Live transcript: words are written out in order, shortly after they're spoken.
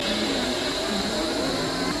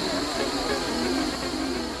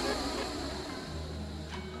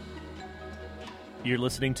You're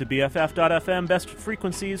listening to BFF.FM, best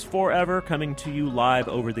frequencies forever, coming to you live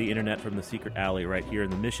over the internet from the secret alley right here in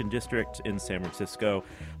the Mission District in San Francisco.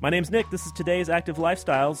 My name's Nick. This is today's Active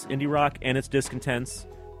Lifestyles, indie rock and its discontents,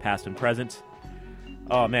 past and present.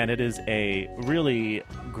 Oh man, it is a really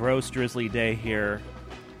gross, drizzly day here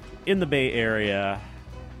in the Bay Area.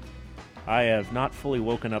 I have not fully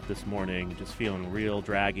woken up this morning, just feeling real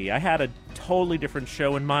draggy. I had a totally different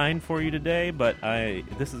show in mind for you today, but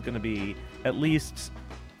this is going to be at least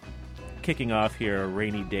kicking off here a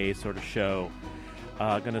rainy day sort of show.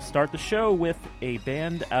 Going to start the show with a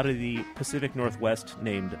band out of the Pacific Northwest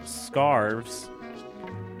named Scarves.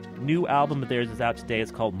 New album of theirs is out today.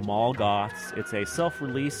 It's called Mall Goths. It's a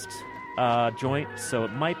self-released joint, so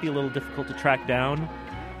it might be a little difficult to track down.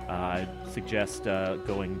 I'd suggest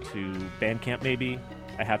going to Bandcamp maybe.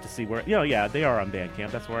 I have to see where... yeah, they are on Bandcamp.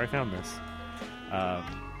 That's where I found this.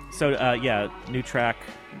 New track,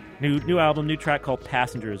 new album, new track called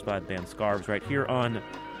Passengers by the band Scarves right here on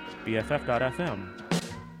BFF.FM.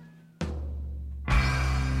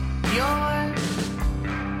 Your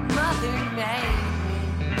mother made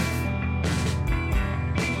me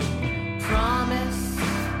promise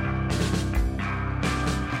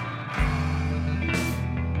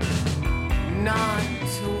not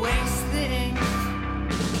to waste things,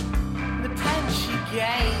 the pen she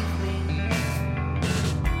gave me,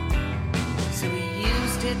 so we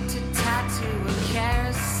used it to tattoo a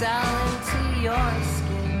carousel into your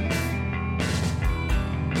skin.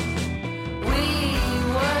 We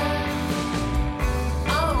were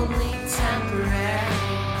only temporary,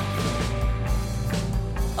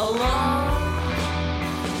 alone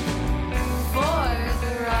for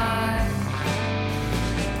the ride.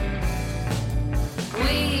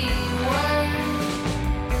 We were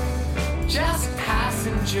just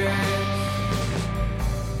passengers,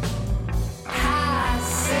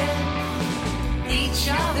 passing each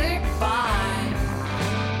other by.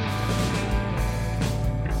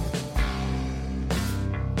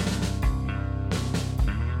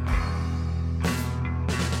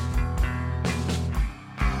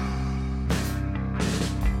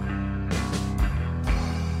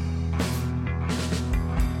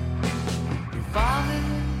 Your father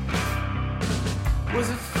was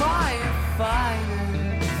a firefighter.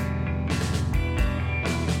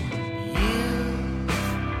 You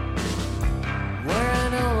were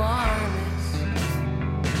an alarmist.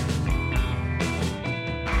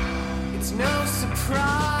 It's no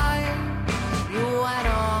surprise you went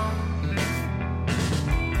on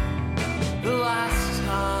the last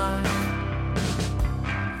time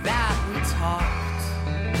that we talked.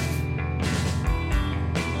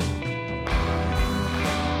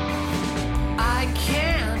 I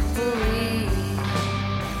can't believe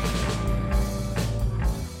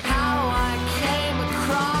how I came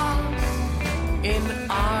across in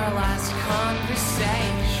our last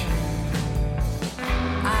conversation.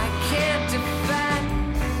 I can't defend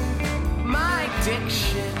my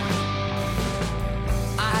addiction.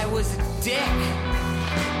 I was a dick.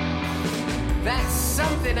 That's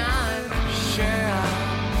something I'm sure of.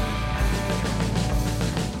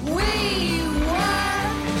 We were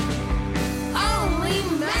only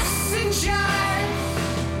messengers,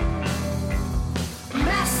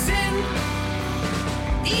 messing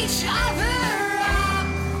each other up.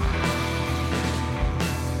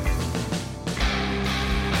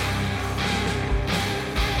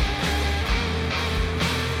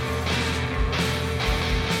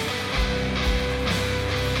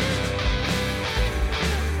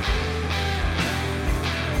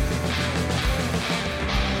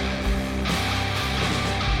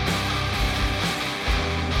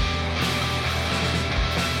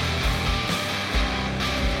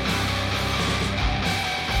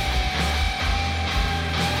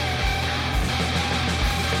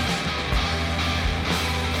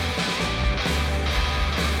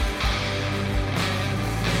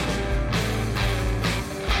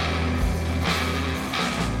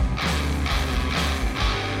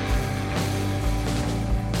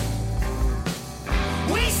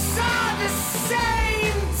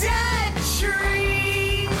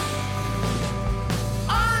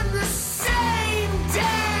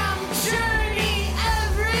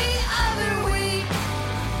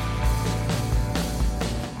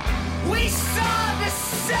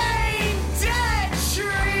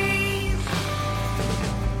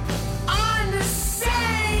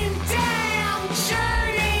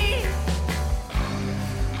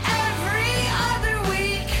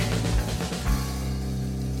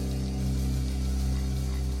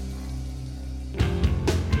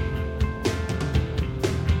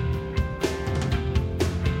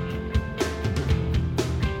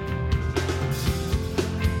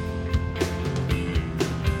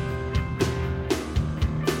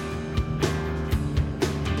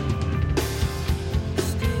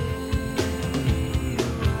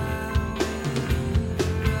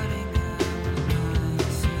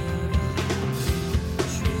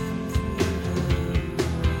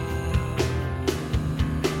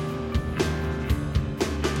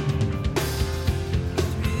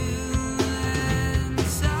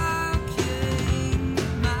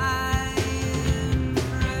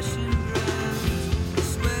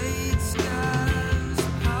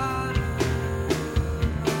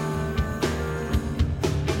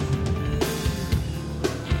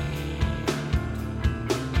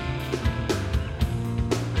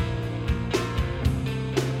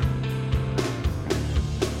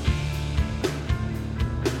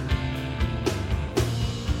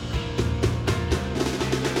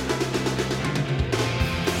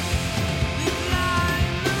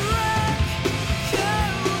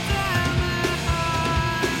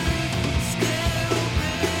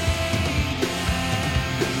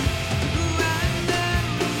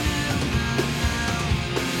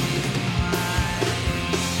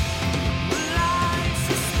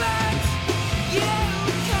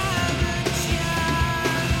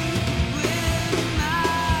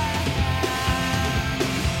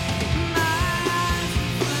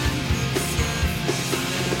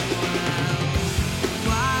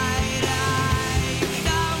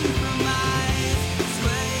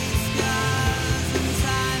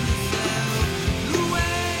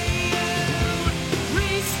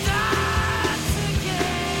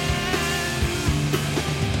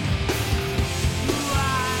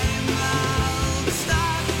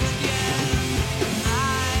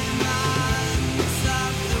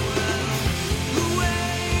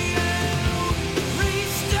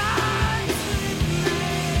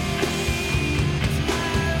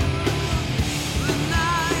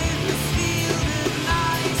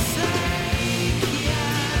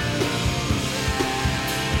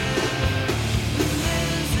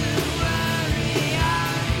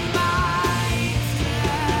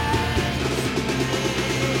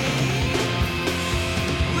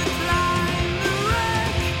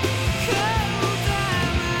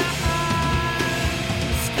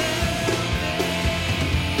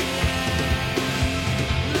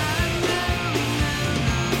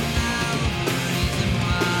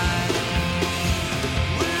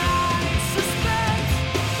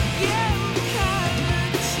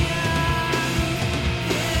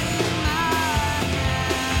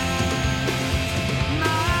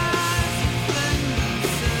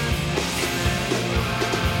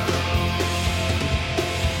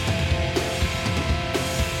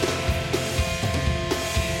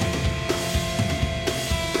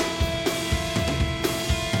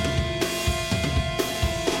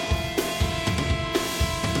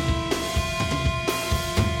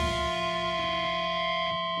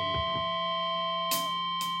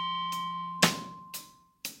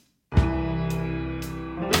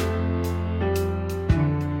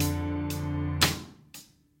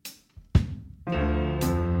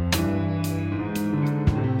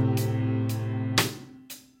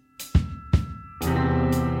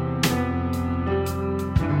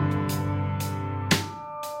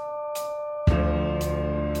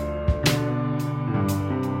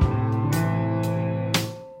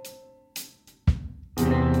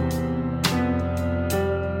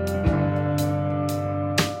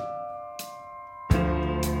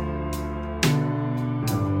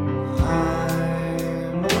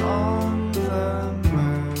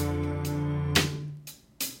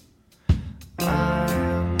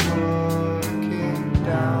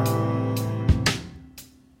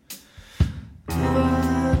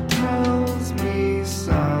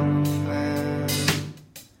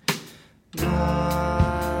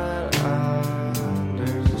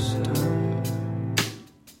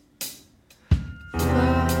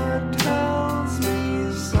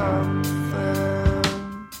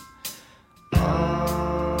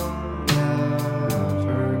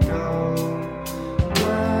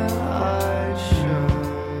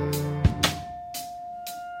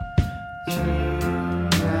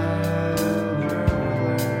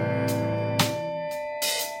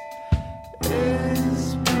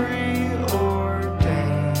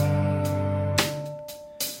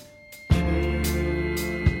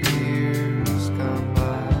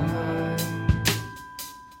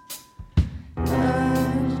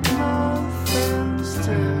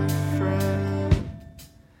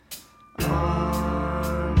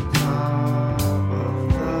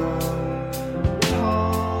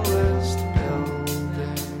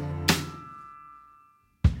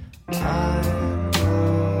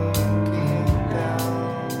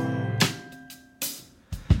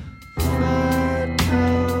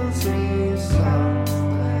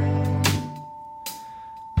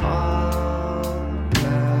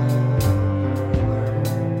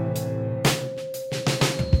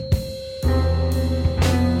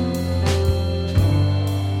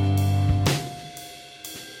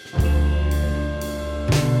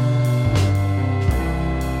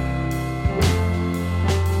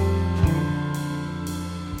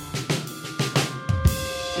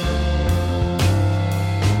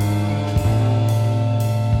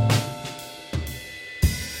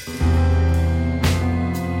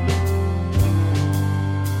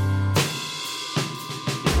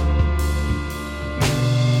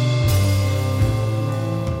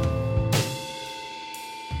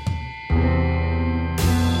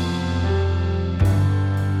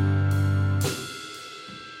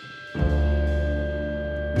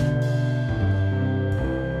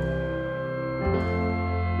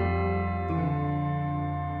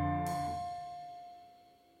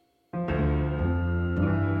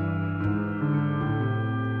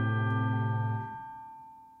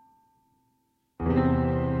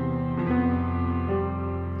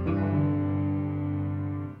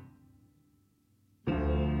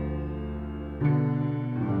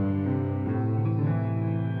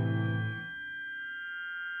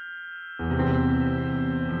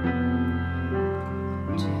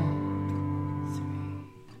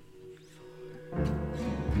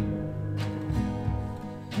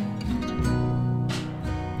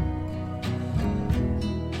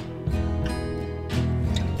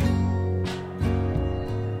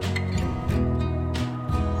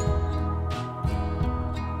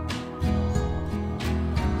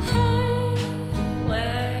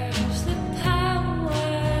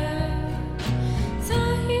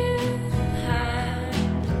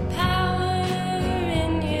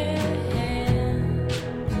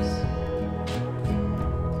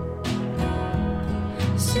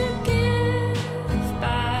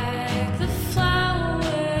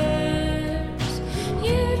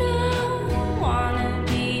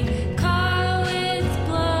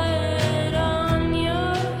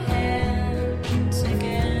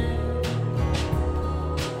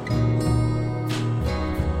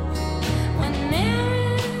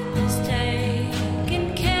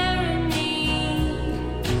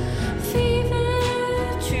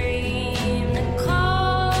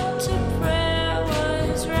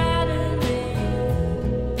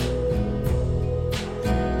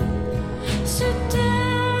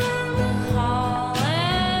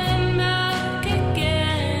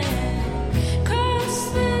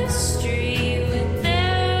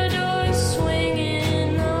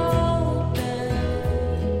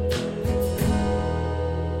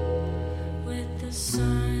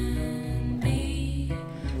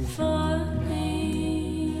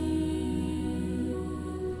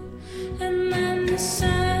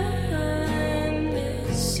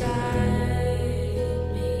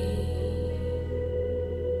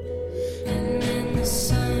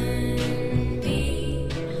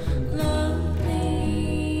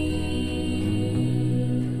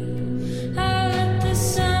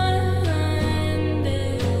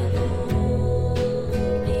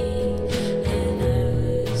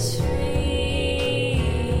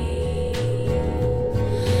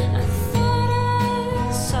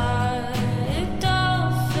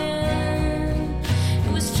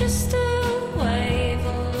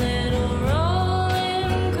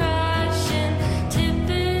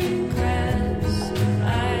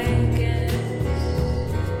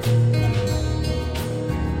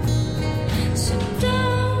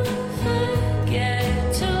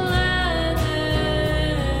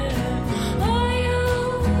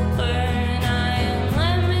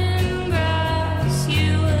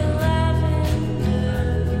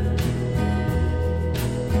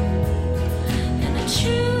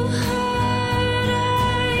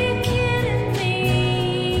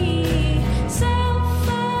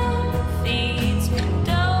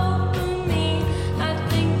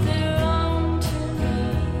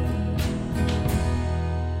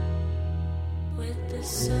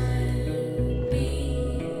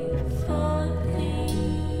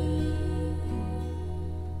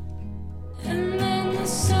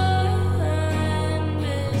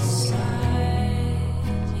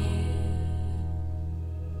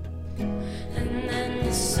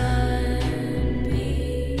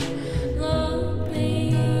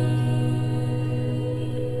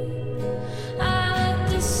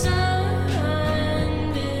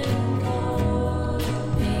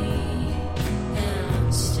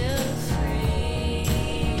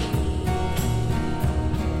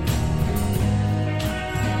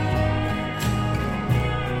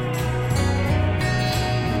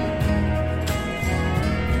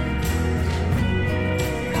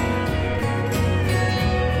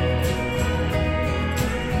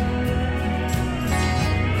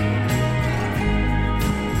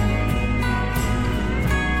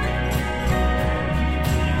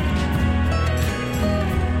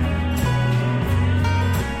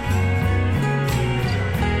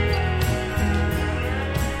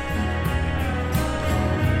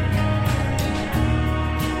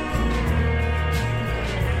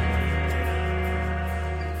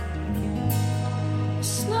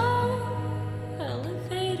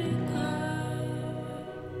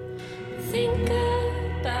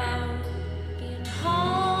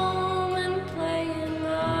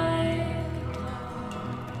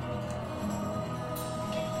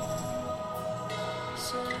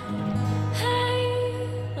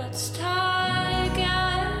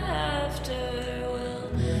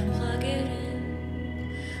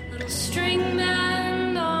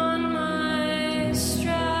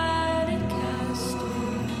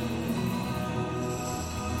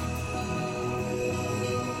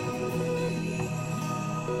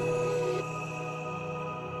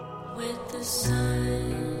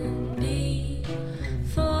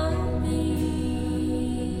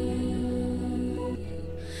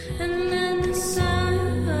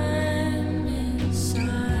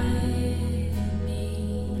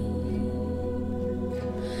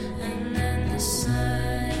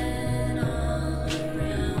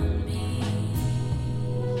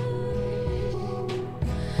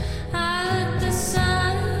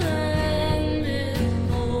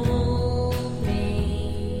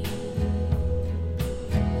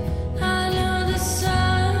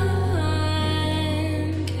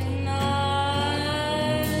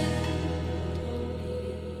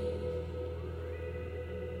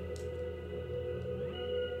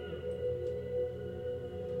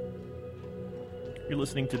 You're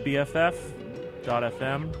listening to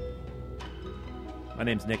BFF.FM. My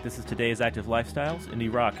name's Nick. This is today's Active Lifestyles,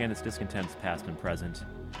 indie rock and its discontents, past and present.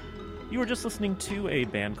 You were just listening to a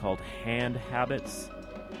band called Hand Habits.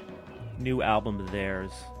 New album of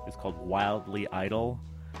theirs is called Wildly Idle.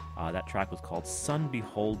 That track was called Sun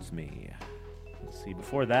Beholds Me. Let's see,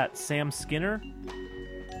 before that, Sam Skinner,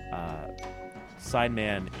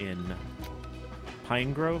 sideman in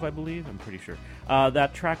Pine Grove, I believe. I'm pretty sure.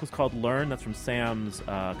 That track was called Learn. That's from Sam's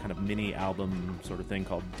kind of mini album sort of thing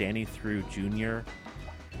called Danny Through Jr.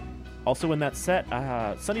 Also in that set,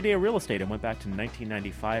 Sunny Day of Real Estate. I went back to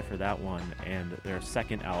 1995 for that one, and their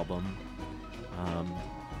second album,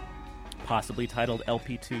 possibly titled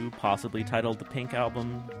LP2, possibly titled The Pink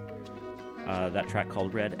Album. That track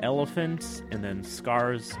called Red Elephant, and then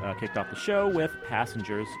Scars kicked off the show with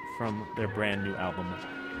Passengers from their brand new album,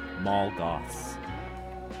 Mall Goths.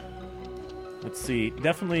 Let's see,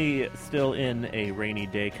 definitely still in a rainy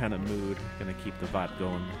day kind of mood. Gonna keep the vibe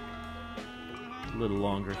going a little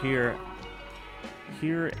longer here.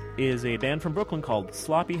 Here is a band from Brooklyn called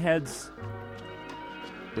Sloppy Heads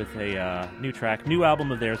with a new track. New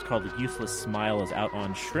album of theirs called The Useless Smile is out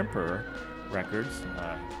on Shrimper Records.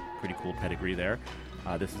 Pretty cool pedigree there.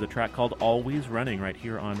 This is a track called Always Running right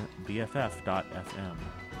here on BFF.FM.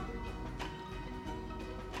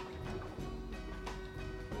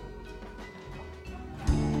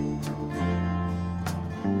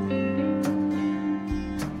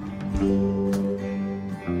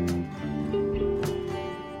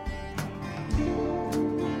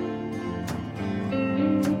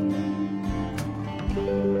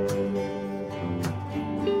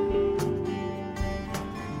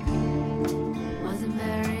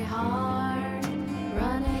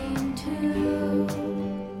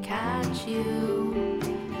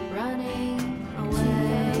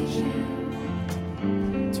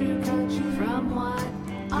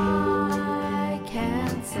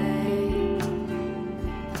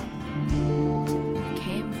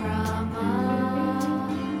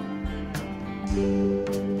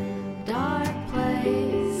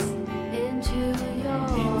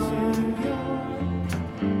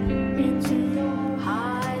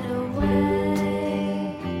 Hideaway.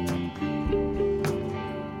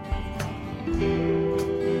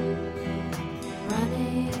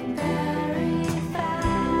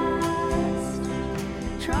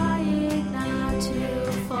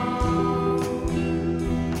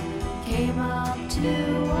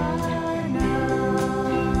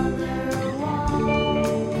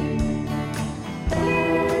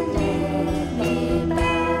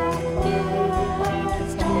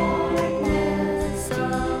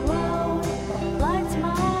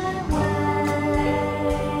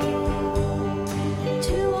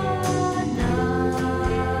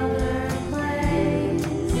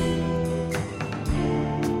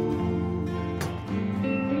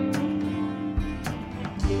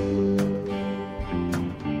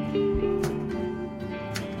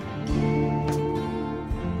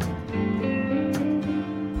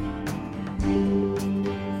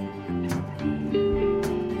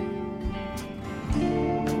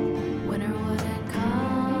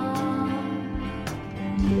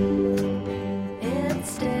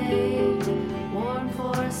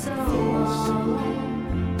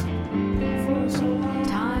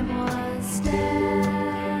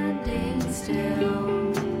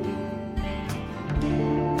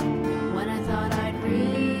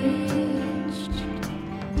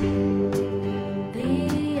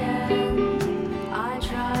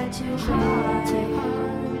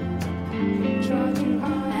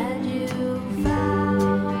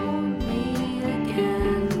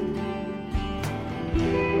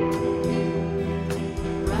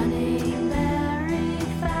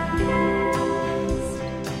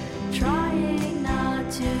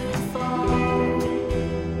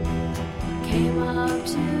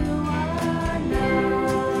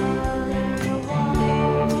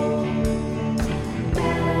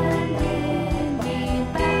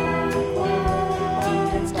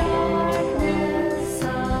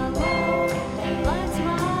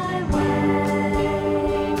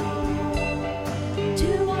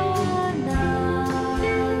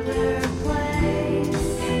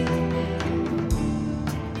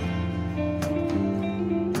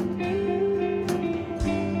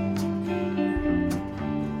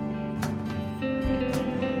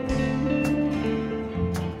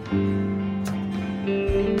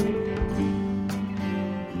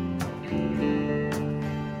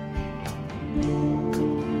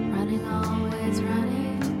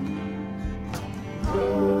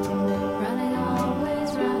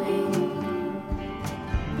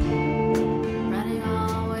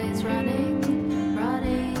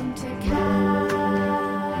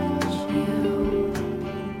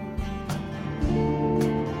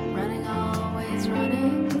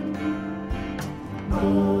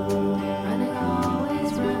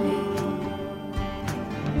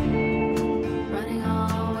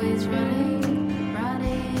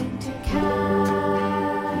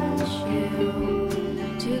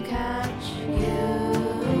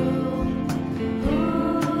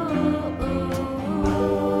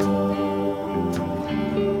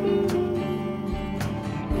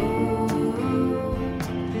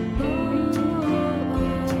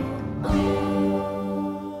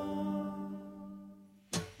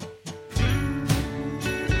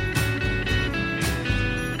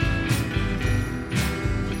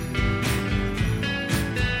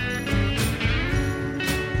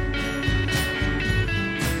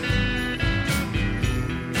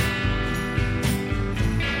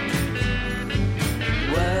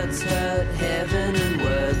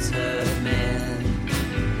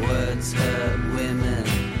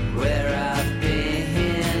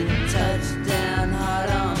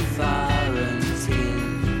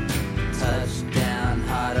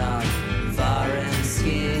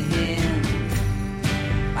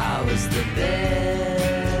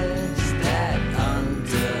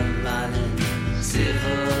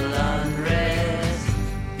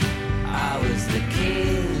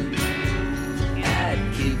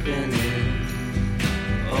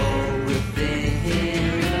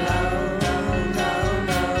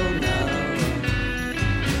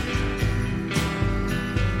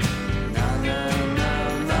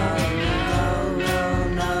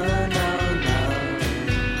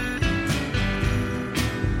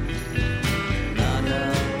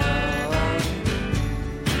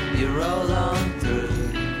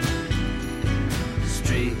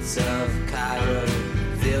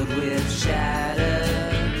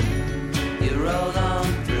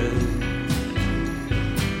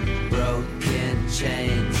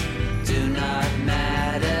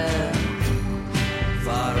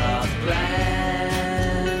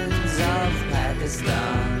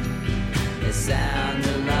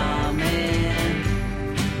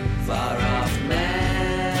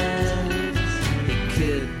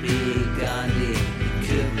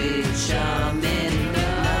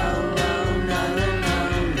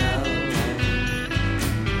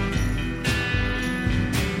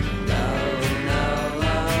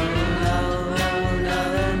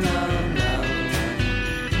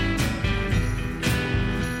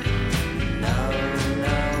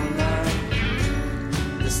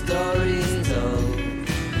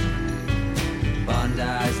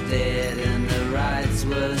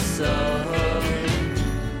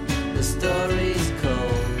 the story's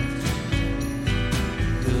cold.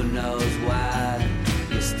 Who knows why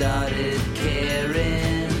you started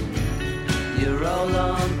caring? You roll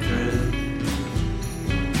on through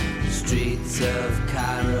streets of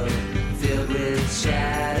Cairo filled with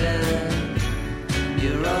shadow.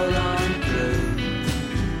 You roll on through.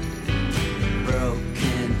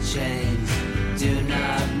 Broken chains do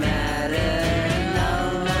not matter. No,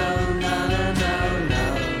 no, no, no, no, no.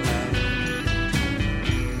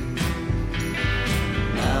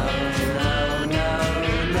 No, no, no,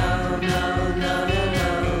 no, no, no, no,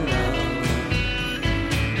 no.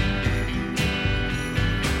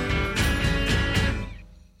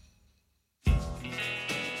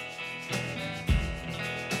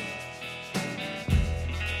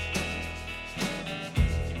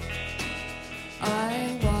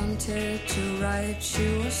 I wanted to write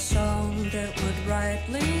you a song that would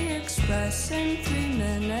rightly express in 3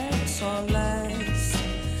 minutes or less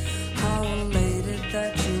how elated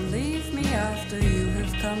that you leave me after you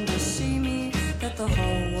have come to see me, that the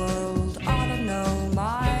whole world ought to know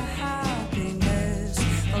my happiness.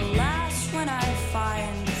 Alas, when I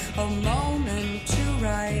find a moment to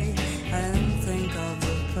write and think of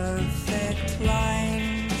the perfect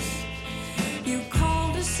lines, you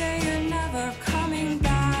call to say you're never coming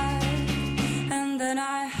back, and then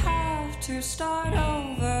I have to start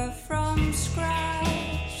over from scratch.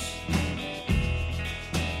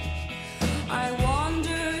 I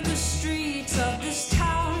wander the streets of this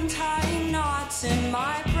town, tying knots in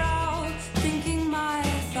my brow, thinking my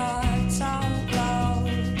thoughts out loud.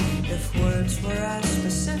 If words were as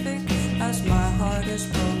specific as my heart is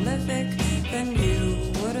prolific, then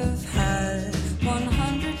you would have had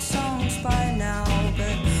 100 songs by now.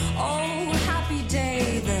 But oh, happy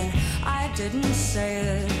day that I didn't say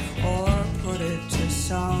it or put it to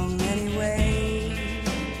song anyway.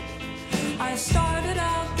 I started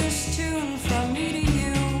out this tune from me to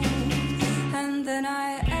you, and then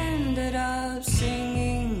I ended up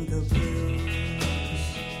singing the blues.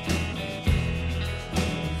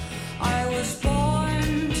 I was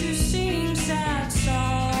born to sing sad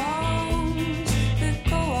songs that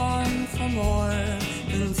go on for more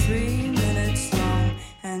than 3 minutes long,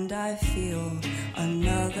 and I feel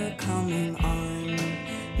another coming on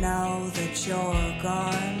now that you're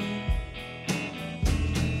gone.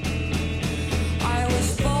 I was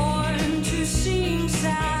born to sing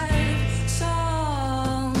sad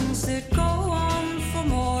songs that go on for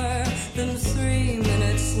more than 3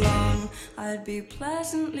 minutes long. I'd be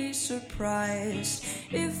pleasantly surprised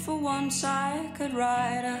if for once I could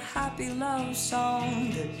write a happy love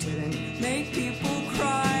song that didn't make people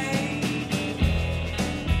cry.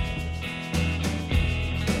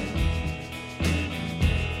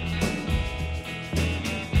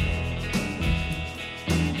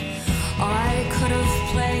 I could have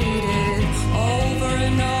played it over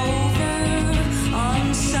and over,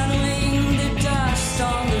 unsettling the dust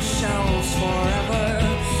on the shelves forever.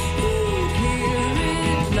 You'd hear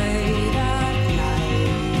it late at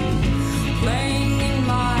night, playing in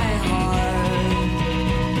my heart.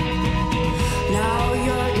 Now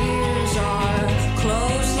your ears are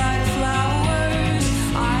closed like flowers.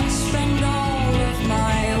 I spend all of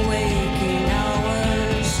my waking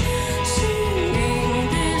hours singing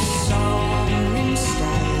this song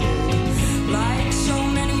instead, like so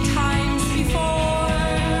many times before.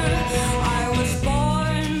 I was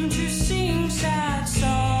born to sing sad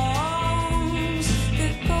songs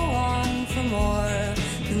that go on for more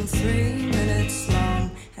than 3 minutes long,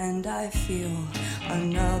 and I feel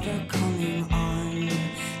another coming on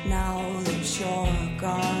now that you're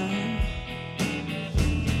gone.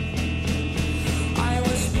 I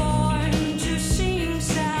was born to sing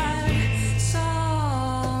sad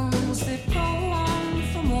songs that go on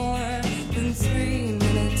for more than 3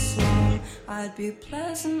 minutes long. I'd be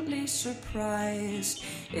pleasantly surprised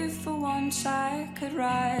if for once I could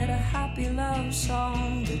write a happy love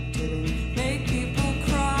song that didn't make people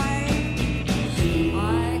cry.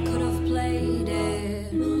 I could have played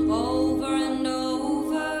it over and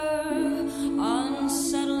over,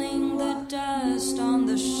 unsettling the dust on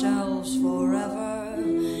the shelves forever.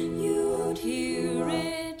 You'd hear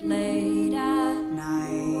it late at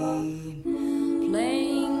night,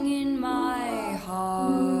 playing in my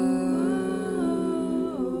heart.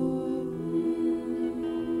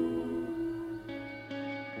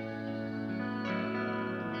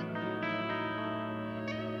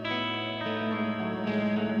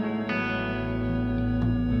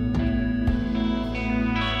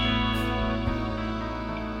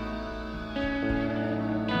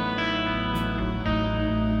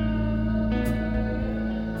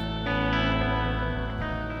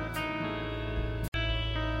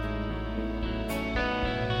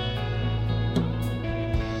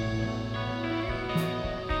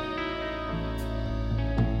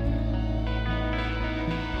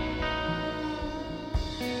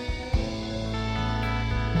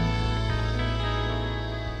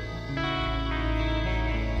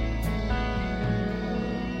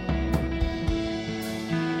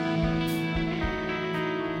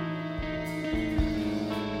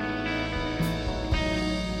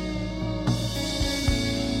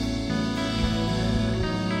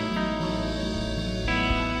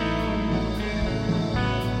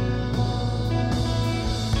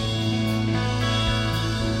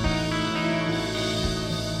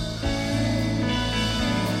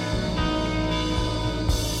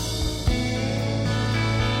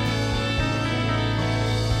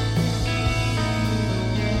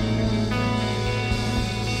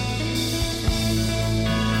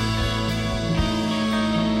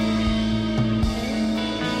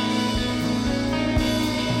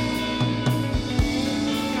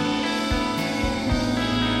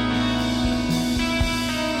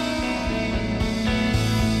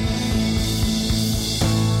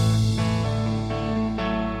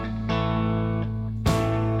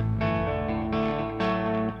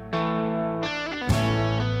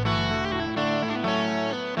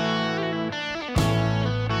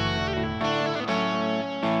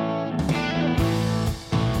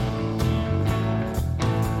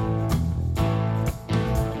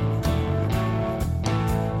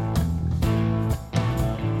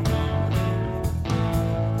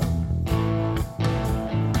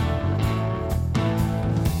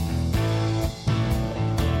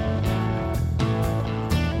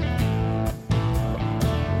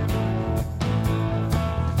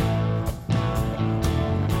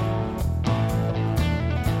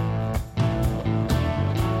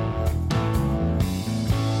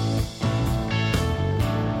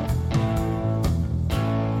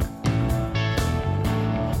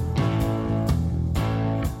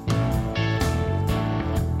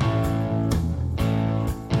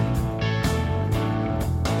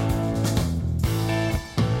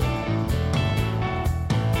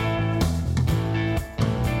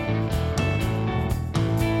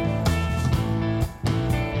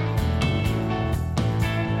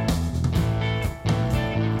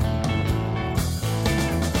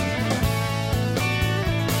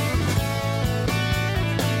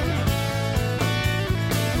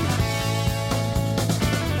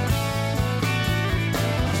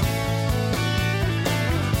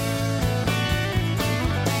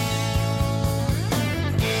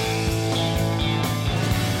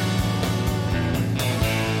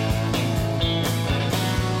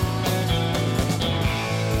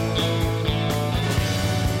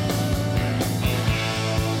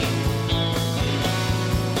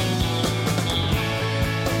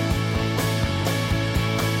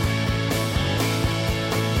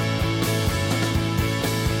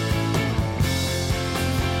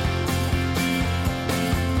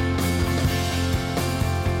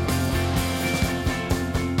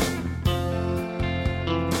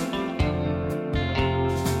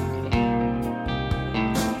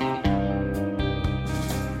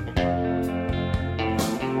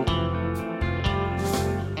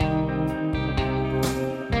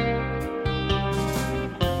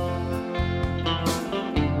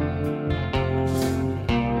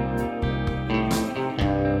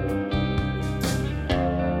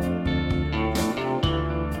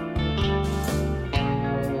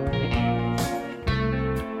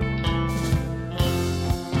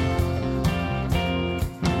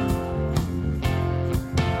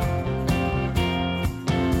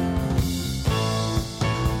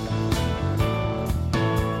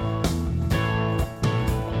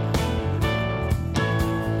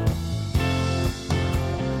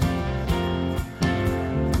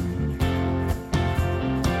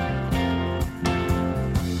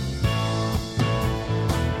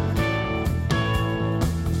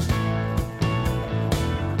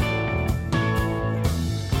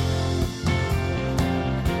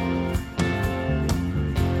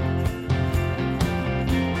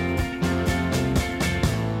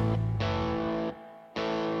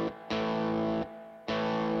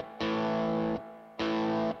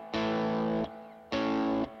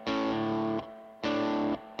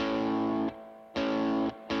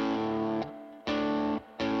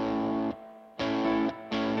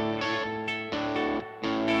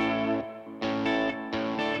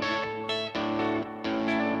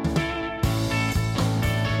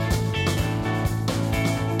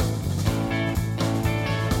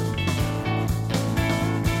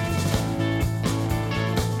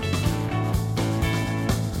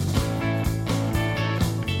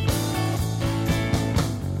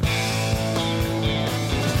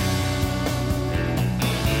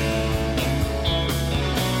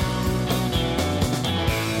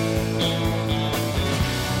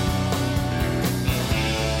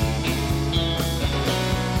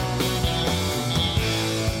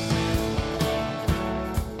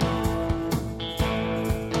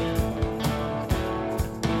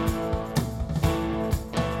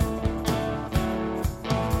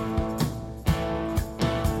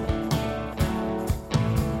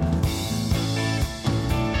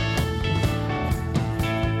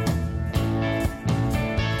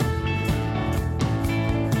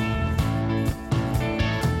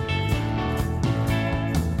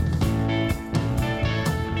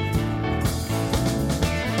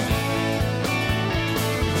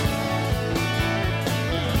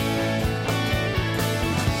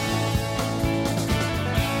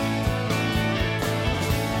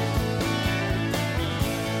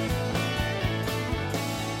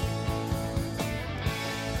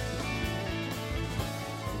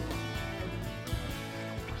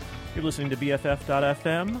 You're listening to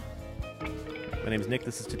BFF.FM. My name is Nick.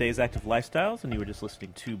 This is today's Active Lifestyles, and you were just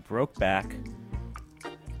listening to Brokeback,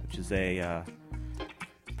 which is a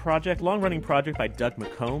long-running project by Doug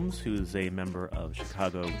McCombs, who is a member of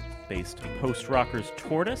Chicago-based post-rockers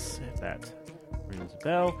Tortoise, if that rings a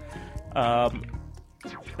bell.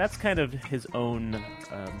 That's kind of his own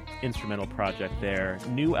instrumental project there.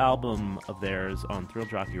 New album of theirs on Thrill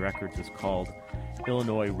Jockey Records is called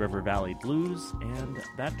Illinois River Valley Blues, and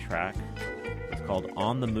that track is called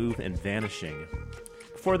On the Move and Vanishing.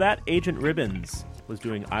 Before that, Agent Ribbons was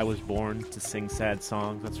doing I Was Born to Sing Sad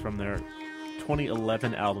Songs. That's from their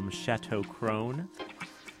 2011 album Chateau Crone.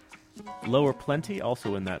 Lower Plenty,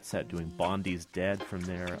 also in that set, doing Bondi's Dead from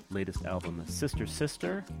their latest album Sister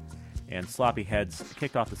Sister. And Sloppy Heads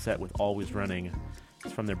kicked off the set with Always Running.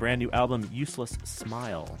 It's from their brand new album Useless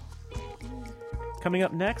Smile. Coming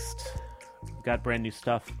up next, we've got brand new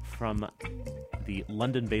stuff from the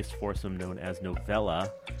London-based foursome known as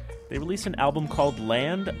Novella. They released an album called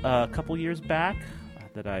Land a couple years back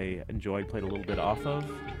that I enjoyed, played a little bit off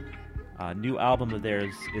of. A new album of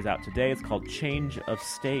theirs is out today. It's called Change of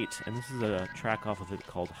State, and this is a track off of it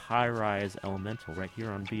called High Rise Elemental right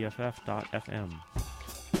here on BFF.FM.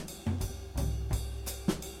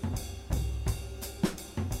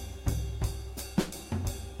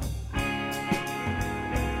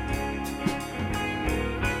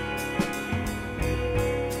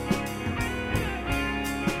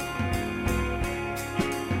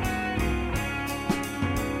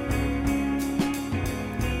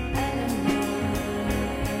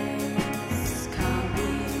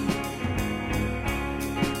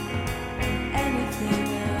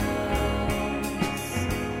 Anything else?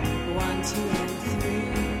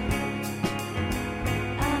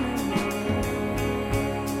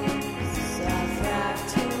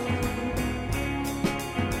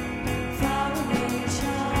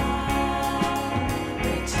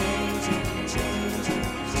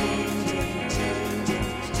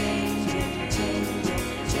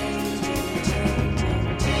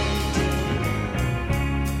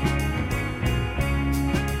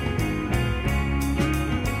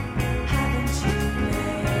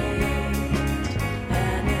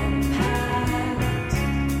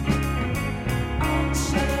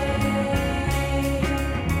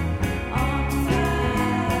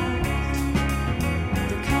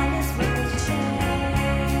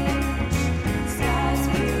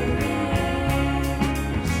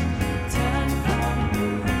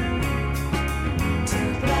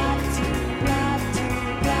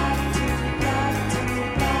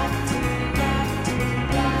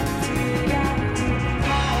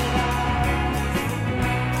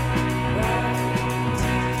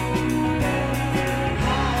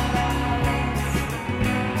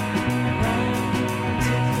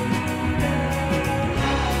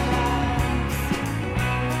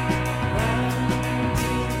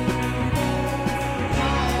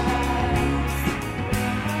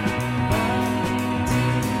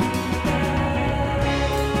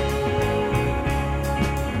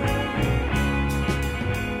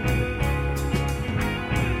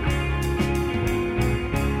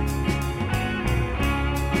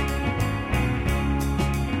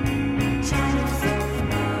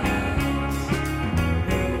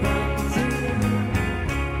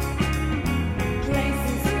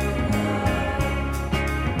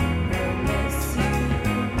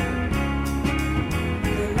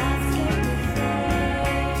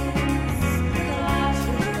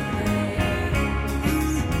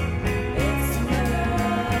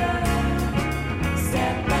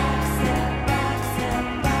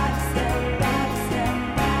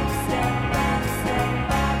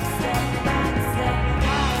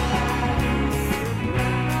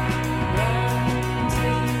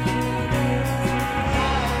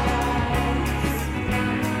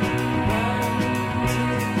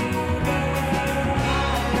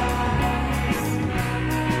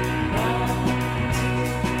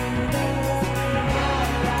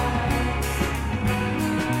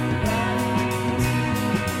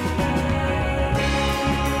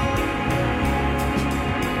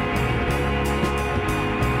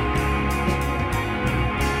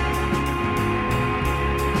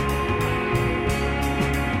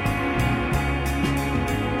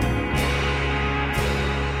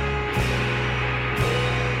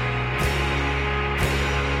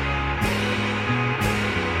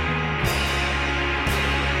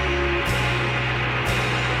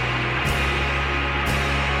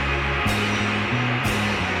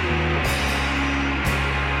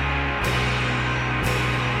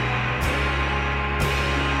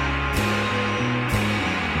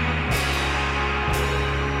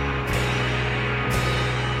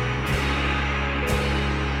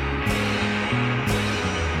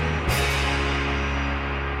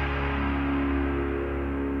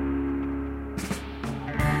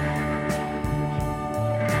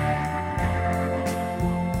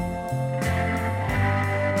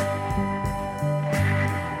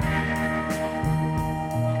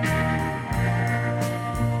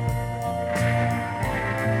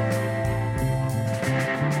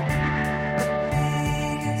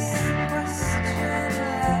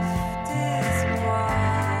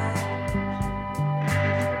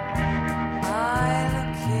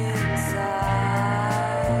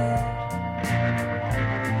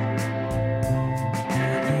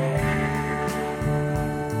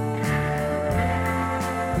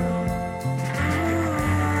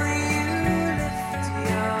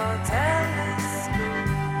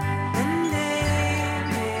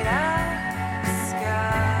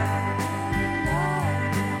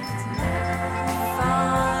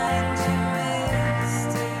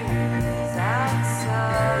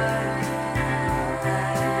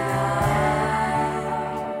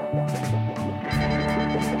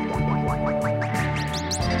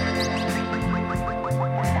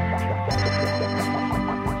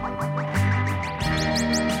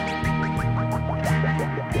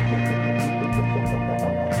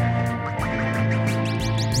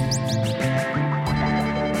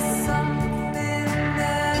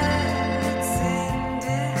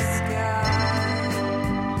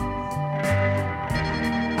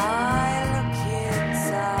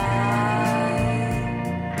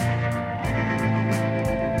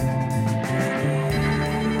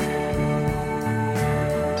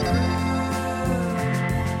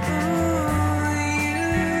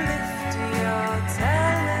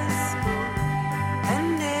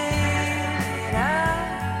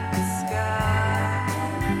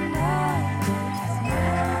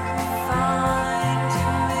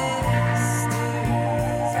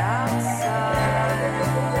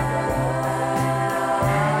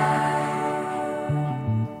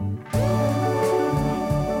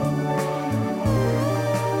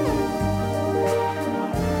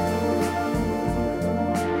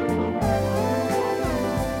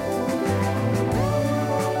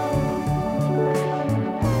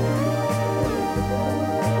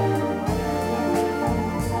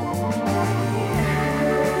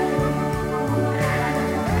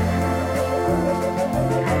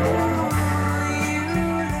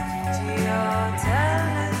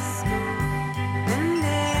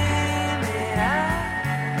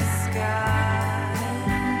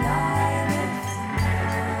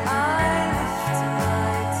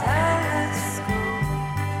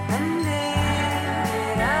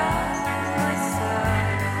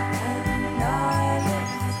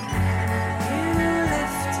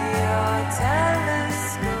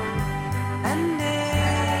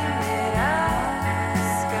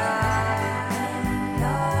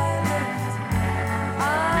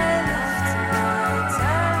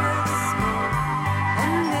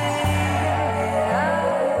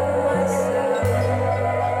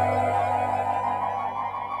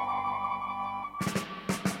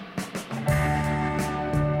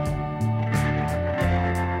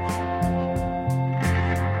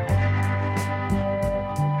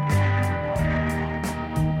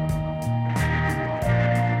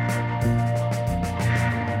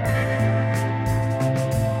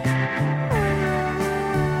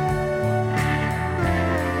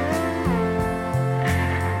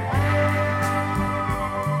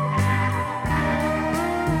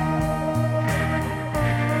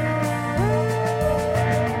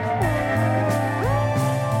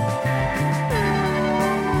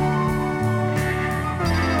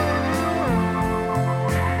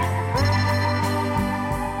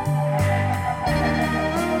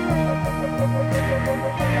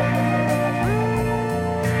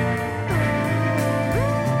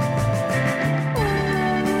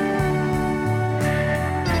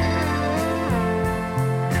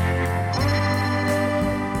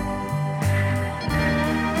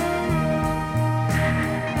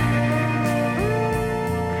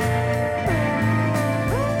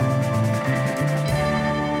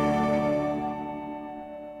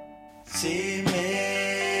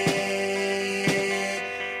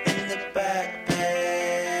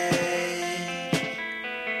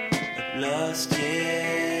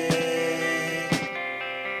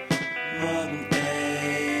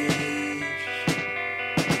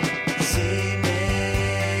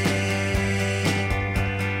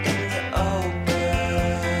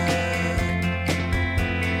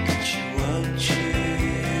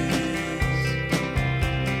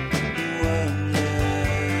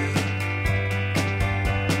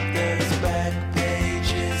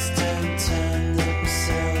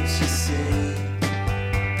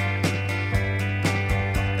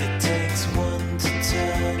 takes one to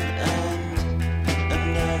turn and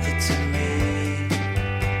another to me.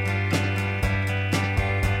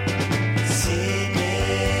 See me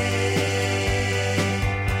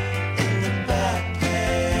in the back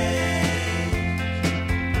page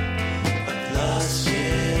of last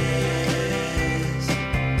year's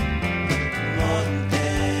modern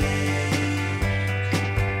age.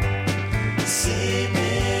 See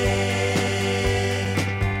me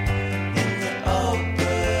in the old book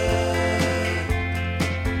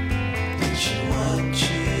that you won't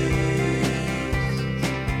choose,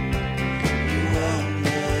 you won't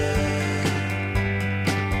learn.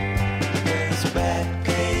 Those back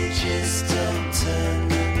pages don't turn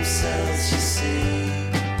themselves, you see.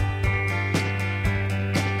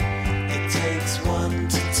 It takes one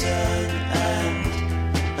to turn and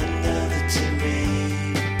another to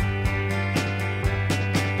read.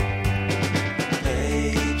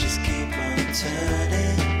 Pages keep on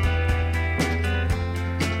turning,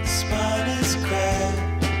 spiders crawl.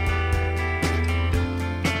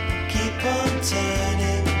 Keep on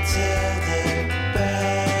turning till they're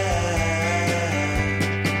back.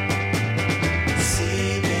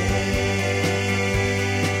 See me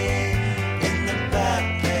in the back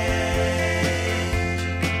page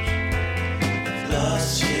of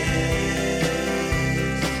last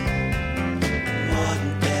year's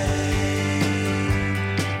modern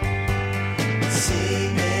age. See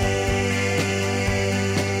me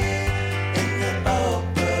in the old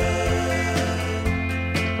book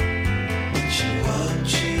that you won't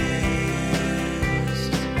choose,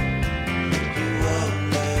 you won't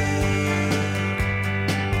learn.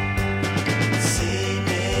 See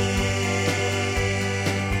me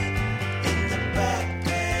in the back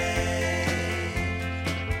page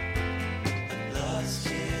of last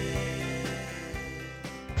year.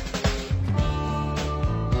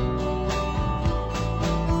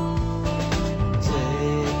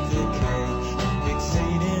 Take the cake,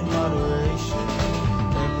 exceeding moderation.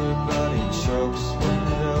 Everybody chokes when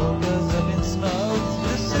it all goes up in smoke.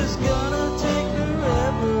 This is gonna take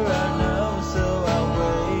forever, I know, so I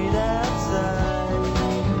wait outside.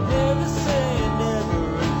 Never say never,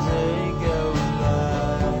 a day goes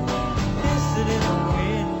by. Listen in the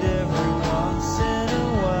wind every once in a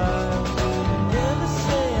while. Never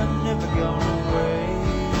say I'm never gonna wait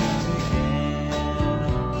again.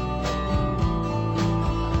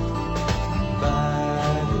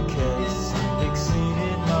 By the case,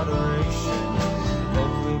 exceeding moderation.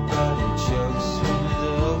 Everybody chokes when it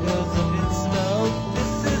all goes up in smoke.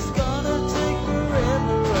 This is gonna take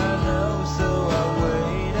forever, I know, so I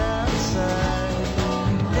wait outside.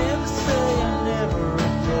 Never say never, a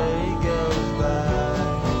day goes by.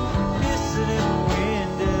 Listen in the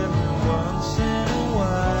wind every once in a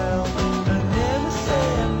while. I never say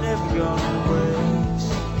I'm never gonna wait,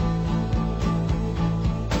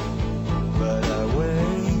 but I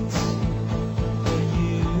wait for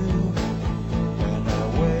you, and I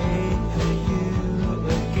wait for you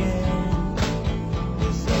again.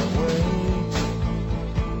 Yes, I wait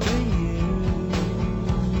for you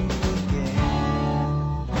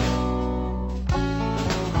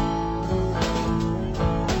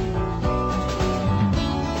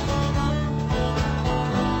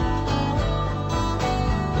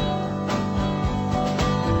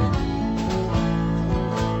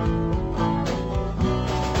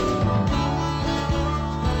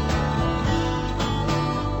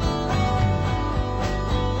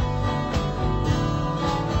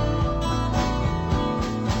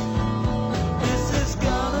This is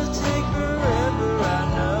gonna take forever,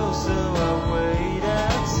 I know, so I wait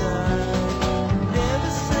outside. Never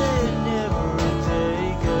say never, a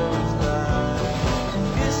day goes by.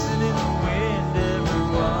 Listen in the wind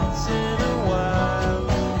every once in a while.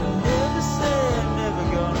 Never say I'm never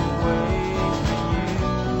gonna wait for you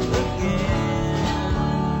again.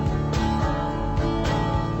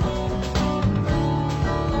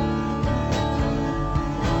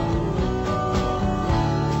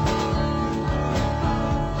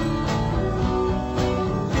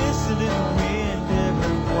 Listen in the wind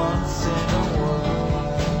every once in a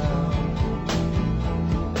while.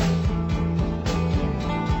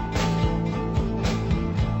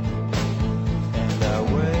 And I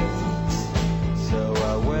wait, so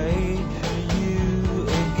I wait for you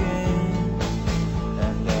again.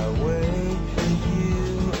 And I wait for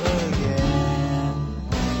you again.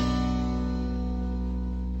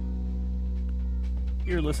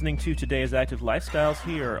 You're listening to Today's Active Lifestyles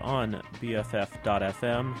here on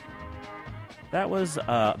BFF.FM. That was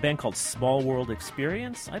a band called Small World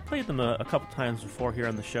Experience. I played them a couple times before here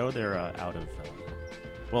on the show. They're out of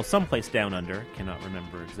well, someplace down under, cannot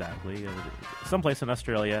remember exactly. Someplace in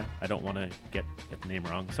Australia. I don't want to get the name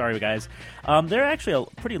wrong. Sorry, guys. They're actually a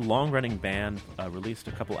pretty long-running band, released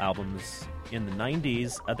a couple albums in the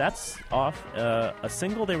 90s. That's off a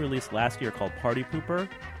single they released last year called Party Pooper.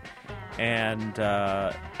 And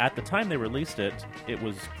at the time they released it, it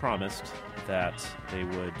was promised that they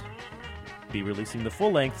would be releasing the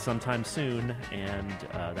full length sometime soon, and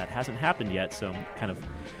that hasn't happened yet, so I'm kind of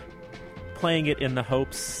playing it in the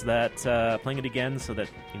hopes that playing it again so that,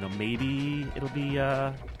 you know, maybe it'll be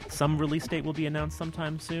some release date will be announced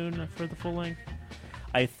sometime soon for the full length.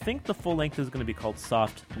 I think the full length is going to be called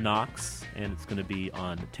Soft Knocks, and it's going to be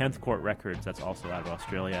on 10th Court Records. That's also out of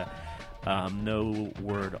Australia. No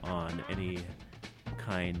word on any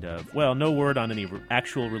kind of, well, no word on any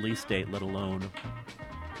actual release date, let alone,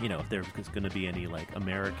 you know, if there's going to be any, like,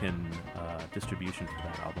 American distribution for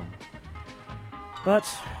that album. But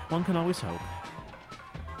one can always hope.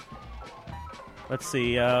 Let's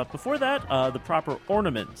see, before that, The Proper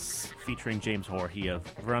Ornaments, featuring James Voorhees of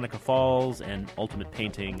Veronica Falls and Ultimate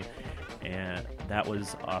Painting, and that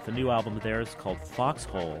was off a new album of theirs called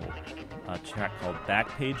Foxhole, a track called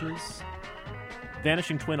Back Pages.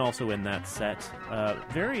 Vanishing Twin also in that set.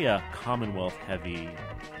 Very Commonwealth-heavy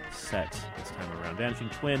set this time around. Vanishing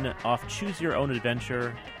Twin off Choose Your Own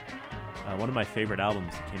Adventure, one of my favorite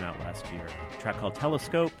albums that came out last year. A track called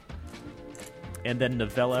Telescope. And then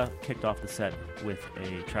Novella kicked off the set with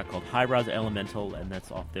a track called High Rise Elemental, and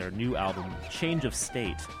that's off their new album, Change of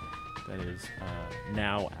State, that is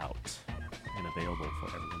now out and available for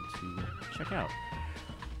everyone to check out.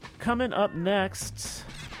 Coming up next...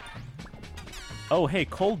 Oh, hey,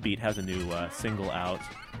 Cold Beat has a new single out.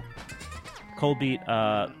 Cold Beat,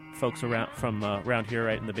 folks from around here,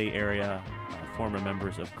 right in the Bay Area, former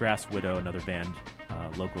members of Grass Widow, another band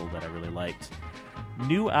local that I really liked.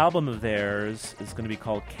 New album of theirs is going to be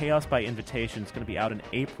called Chaos by Invitation. It's going to be out in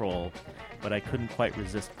April, but I couldn't quite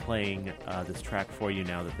resist playing this track for you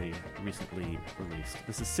now that they recently released.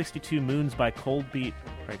 This is 62 Moons by Cold Beat,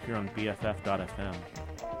 right here on BFF.fm.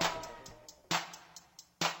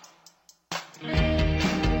 I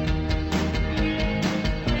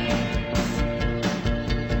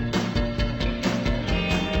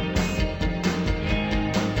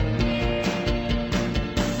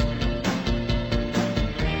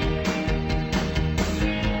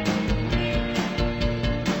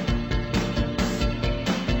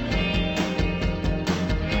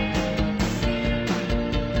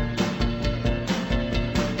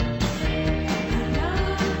know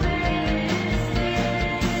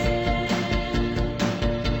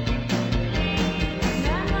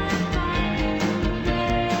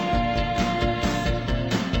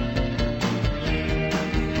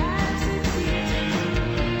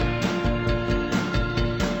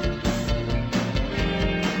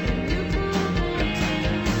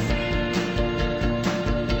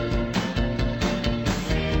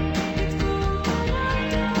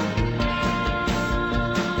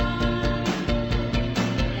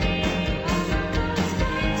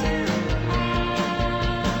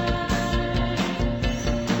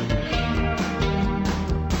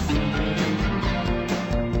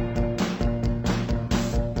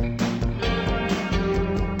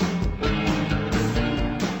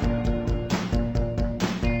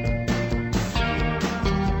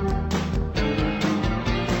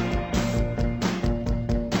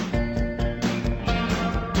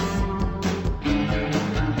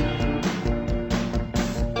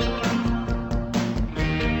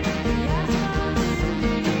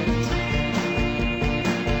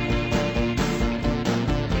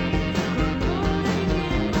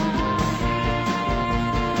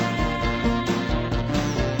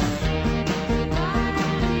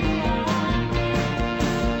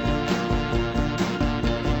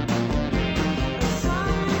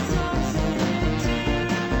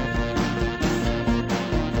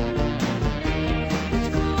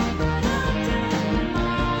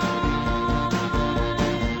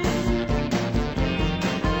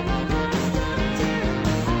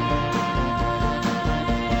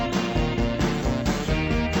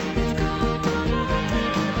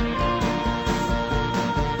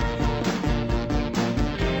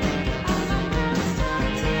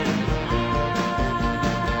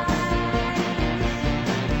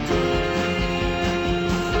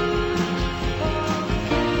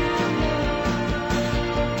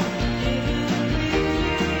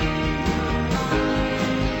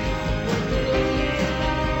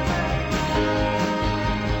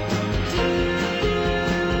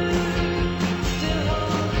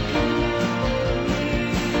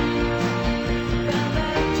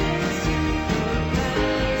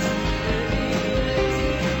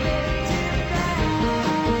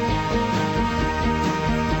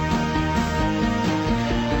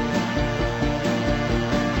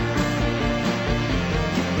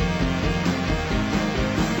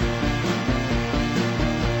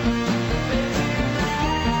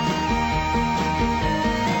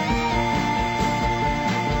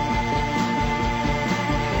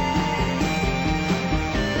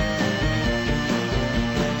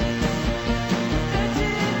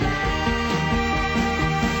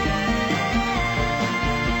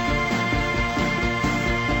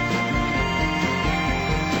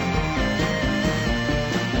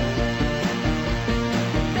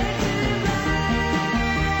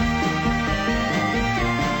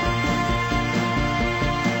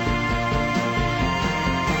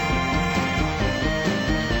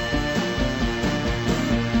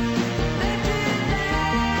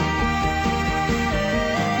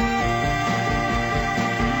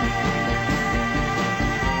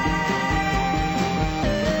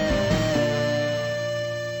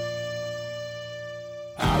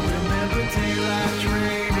summer daylight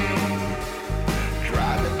draining,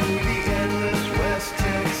 driving through the endless West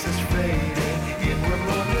Texas fading in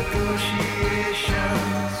remote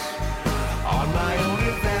negotiations on my own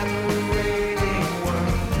evaporating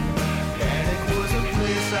world. Panic was a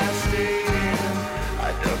place I stayed in. I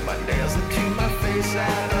dug my nails into my face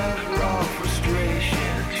out of raw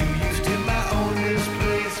frustration, too used to my own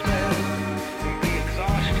displacement, the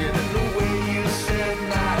exhaustion and the way you said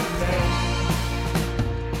my name.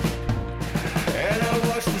 And I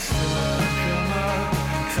watched the sun come up,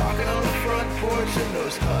 talking on the front porch in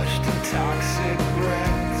those hushed and toxic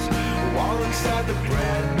breaths, while inside the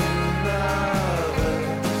brand new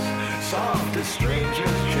lovers, soft as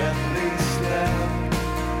strangers gently slept.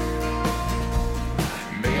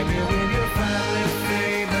 Maybe when you're finally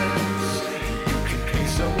famous, you can pay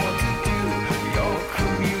someone to do your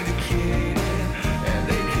communicating, and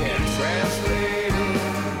they can't translate it.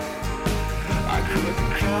 I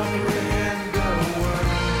couldn't comprehend a word.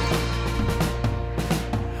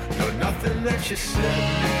 No, nothing that you said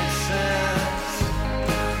made sense,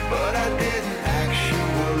 but I didn't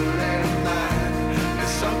actually mind.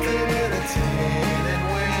 There's something entertaining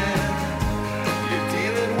when you're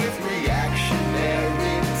dealing with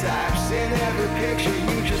reactionary types. In every picture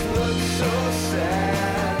you just look so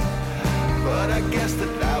sad, but I guess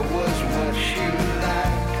that was what you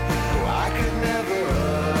liked. I could never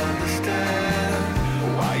understand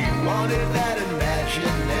why you wanted that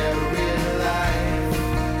imaginary life.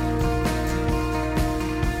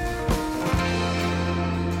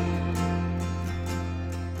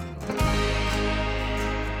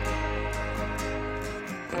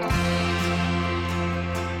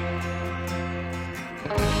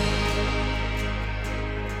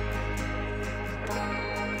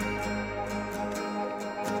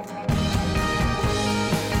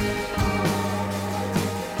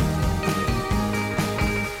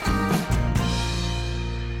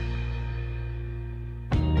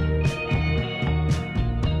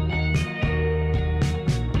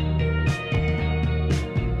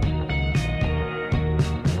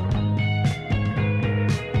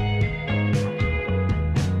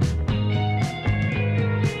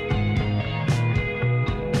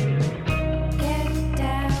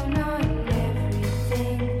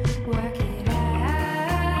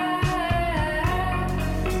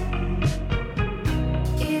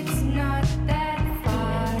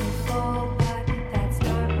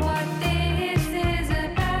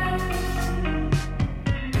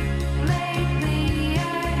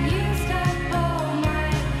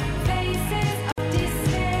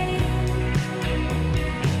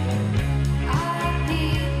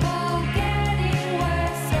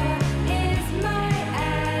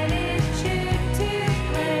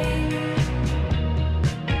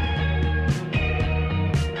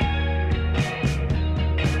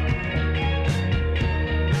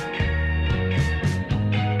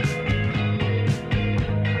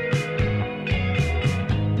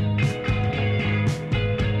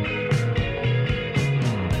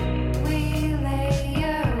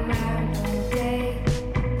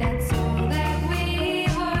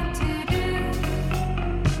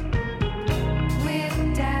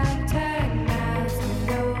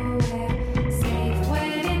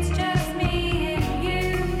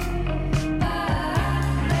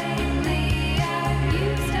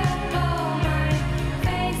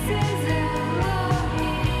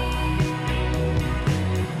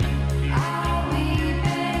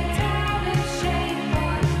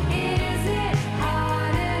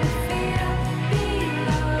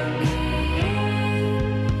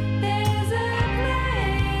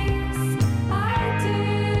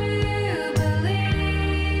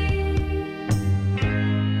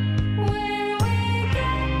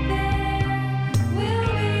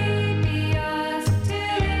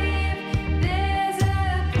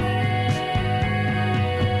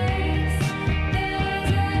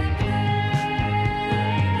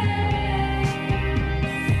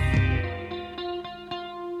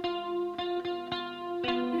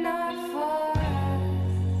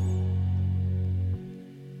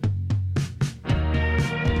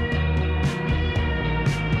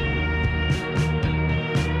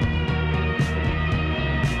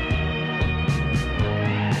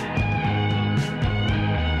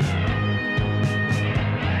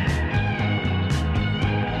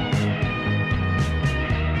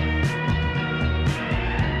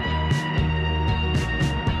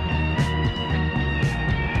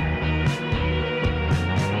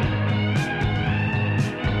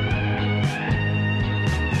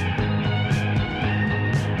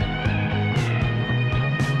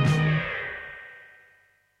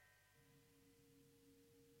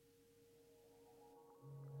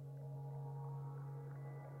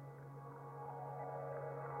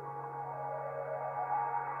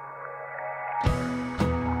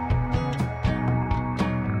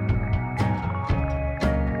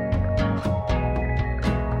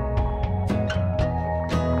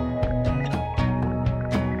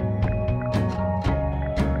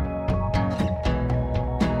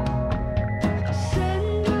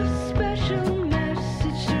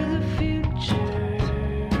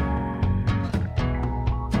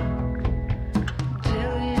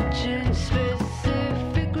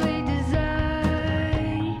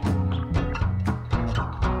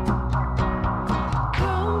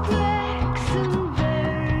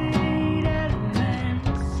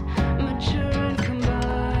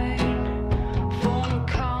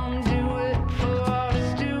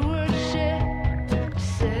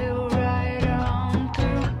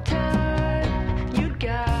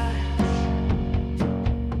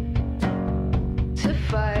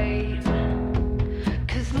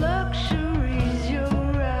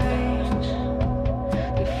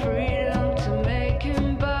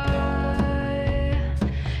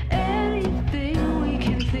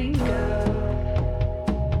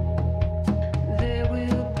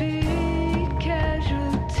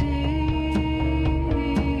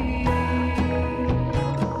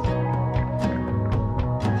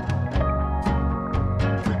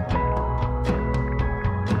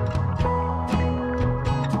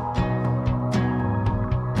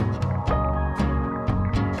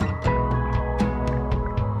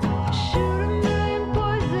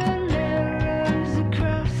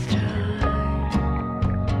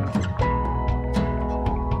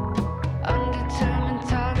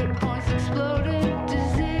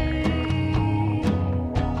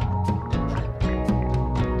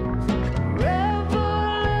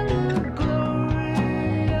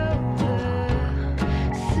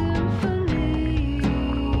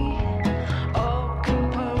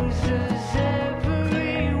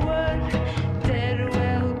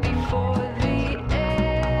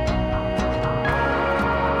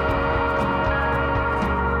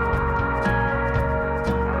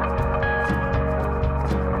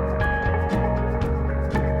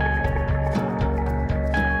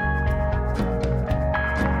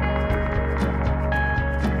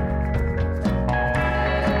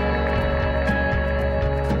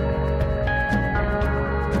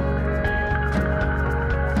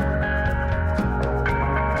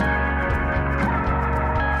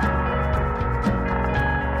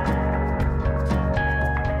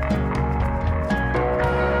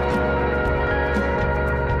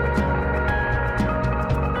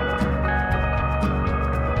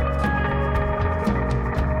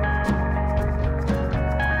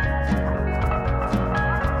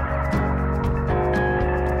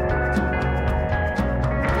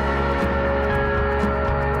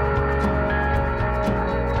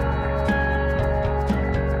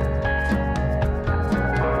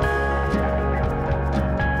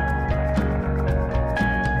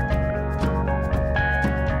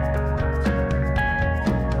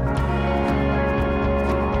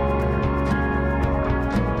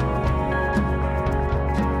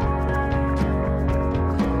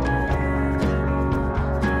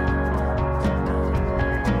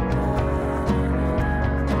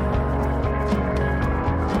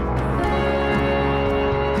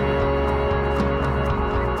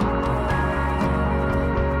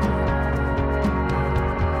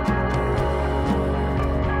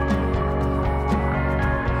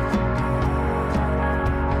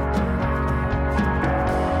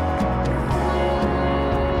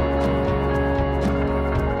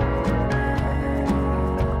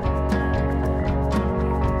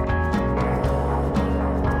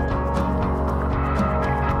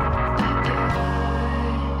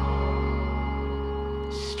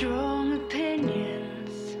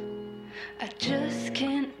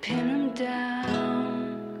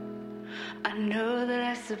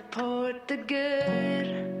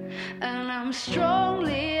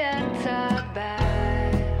 only anti-bad,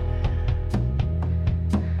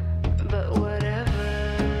 but whatever.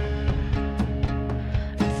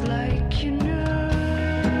 It's like you know.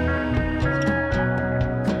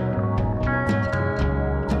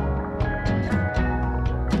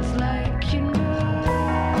 It's like you know.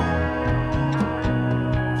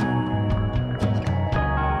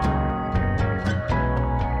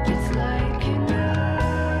 It's like you know. It's like you know.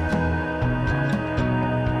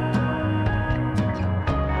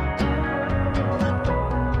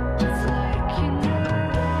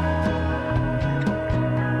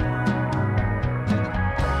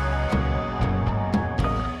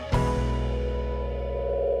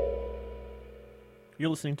 You're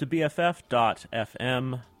listening to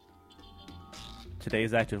BFF.FM.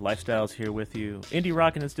 Today's Active Lifestyles here with you. Indie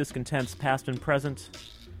rock and its discontents, past and present.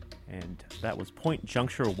 And that was Point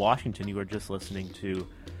Juncture, Washington. You were just listening to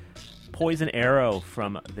Poison Arrow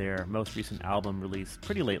from their most recent album released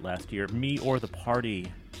pretty late last year, Me or the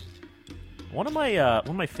Party. One of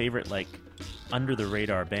my favorite, like, under the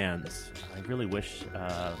radar bands. I really wish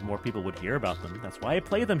more people would hear about them. That's why I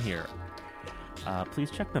play them here. Please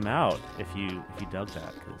check them out if you dug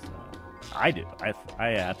that, because I do.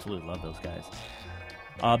 I absolutely love those guys.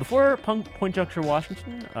 Before Point Juncture,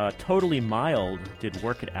 Washington, Totally Mild did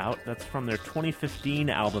Work It Out. That's from their 2015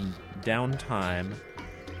 album Downtime.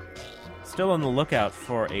 Still on the lookout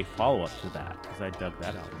for a follow-up to that, because I dug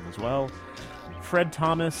that album as well. Fred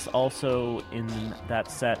Thomas also in that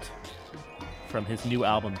set from his new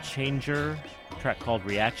album Changer, a track called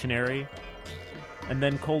Reactionary. And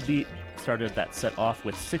then Cold Beat started that set off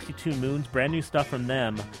with 62 Moons, brand new stuff from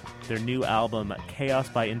them. Their new album, Chaos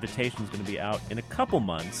by Invitation, is going to be out in a couple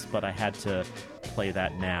months, but I had to play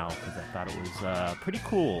that now because I thought it was pretty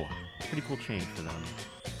cool change for them.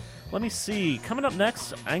 Let me see. Coming up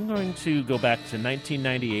next, I'm going to go back to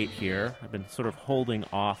 1998 here. I've been sort of holding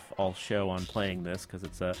off all show on playing this because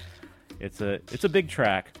it's a big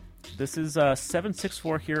track. This is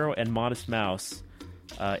 764 Hero and Modest Mouse,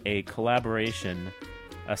 a collaboration.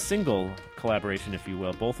 A single collaboration, if you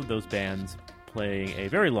will. Both of those bands playing a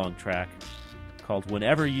very long track called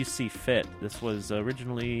Whenever You See Fit. This was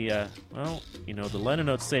originally, the liner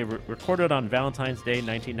notes say recorded on Valentine's Day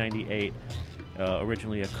 1998.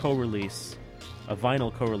 Originally a co-release, a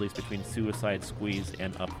vinyl co-release between Suicide Squeeze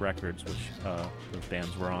and Up Records, which those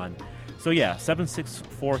bands were on. So yeah,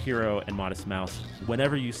 764 Hero and Modest Mouse,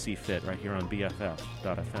 Whenever You See Fit, right here on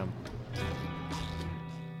BFF.FM.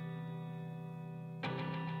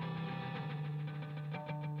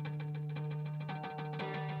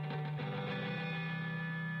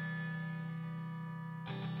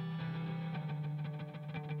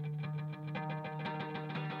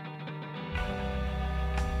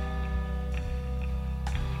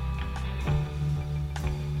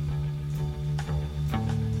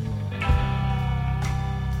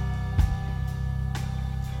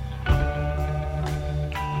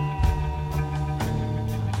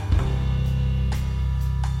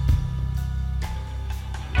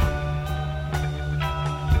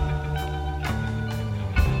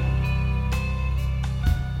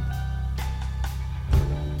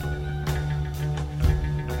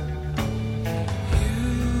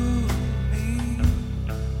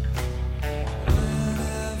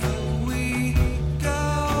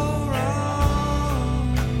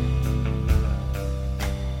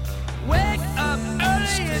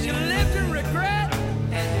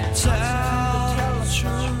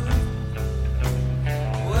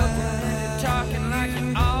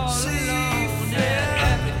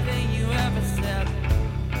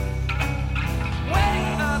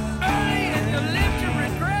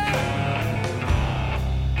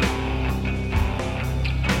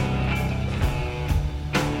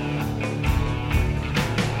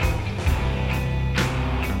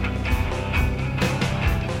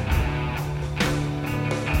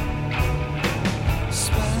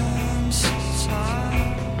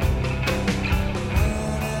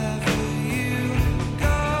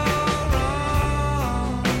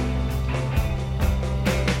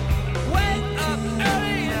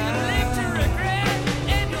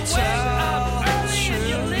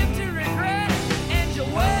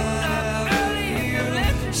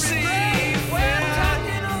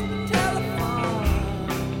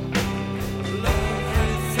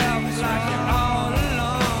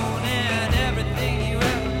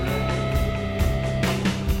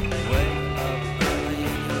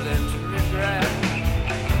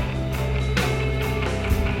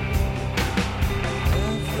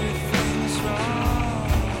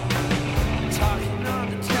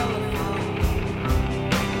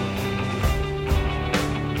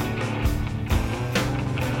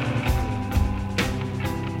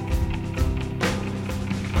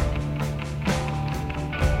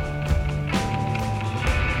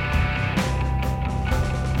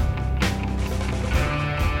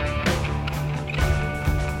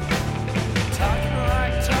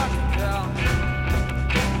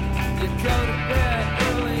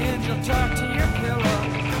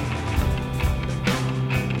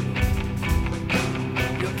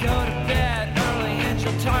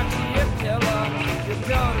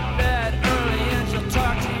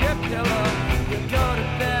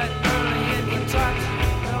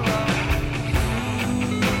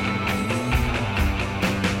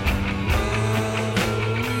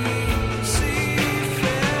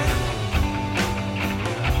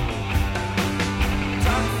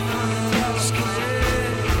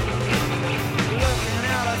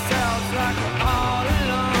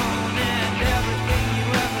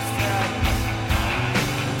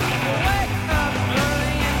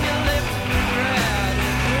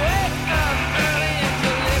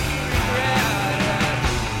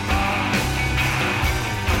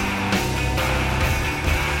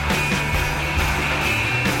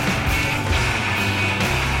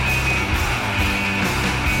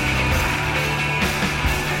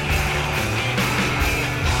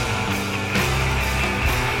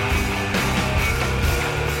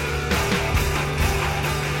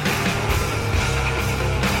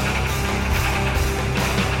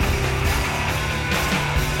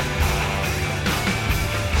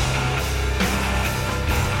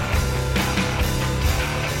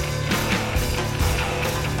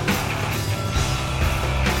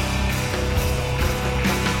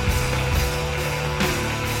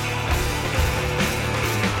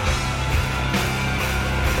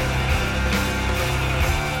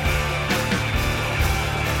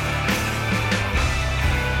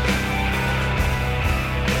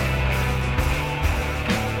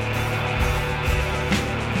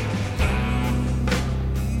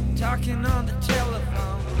 talking on the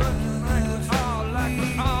telephone, looking like we're all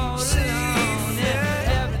alone.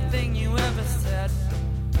 Everything you ever said,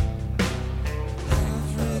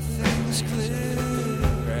 everything's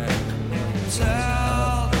clear.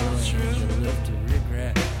 Tell the truth, you live to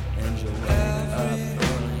regret, and you'll wake up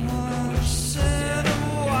early. Said a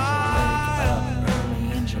while,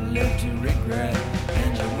 and you live to regret,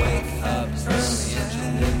 and you wake up early, and you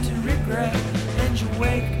live to regret, and you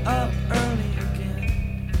wake up early again.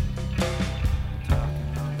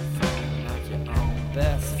 Talking on the phone like your own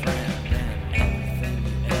best friend, and everything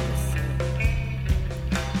you ever said,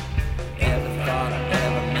 ever thought, or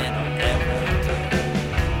ever meant, or ever did.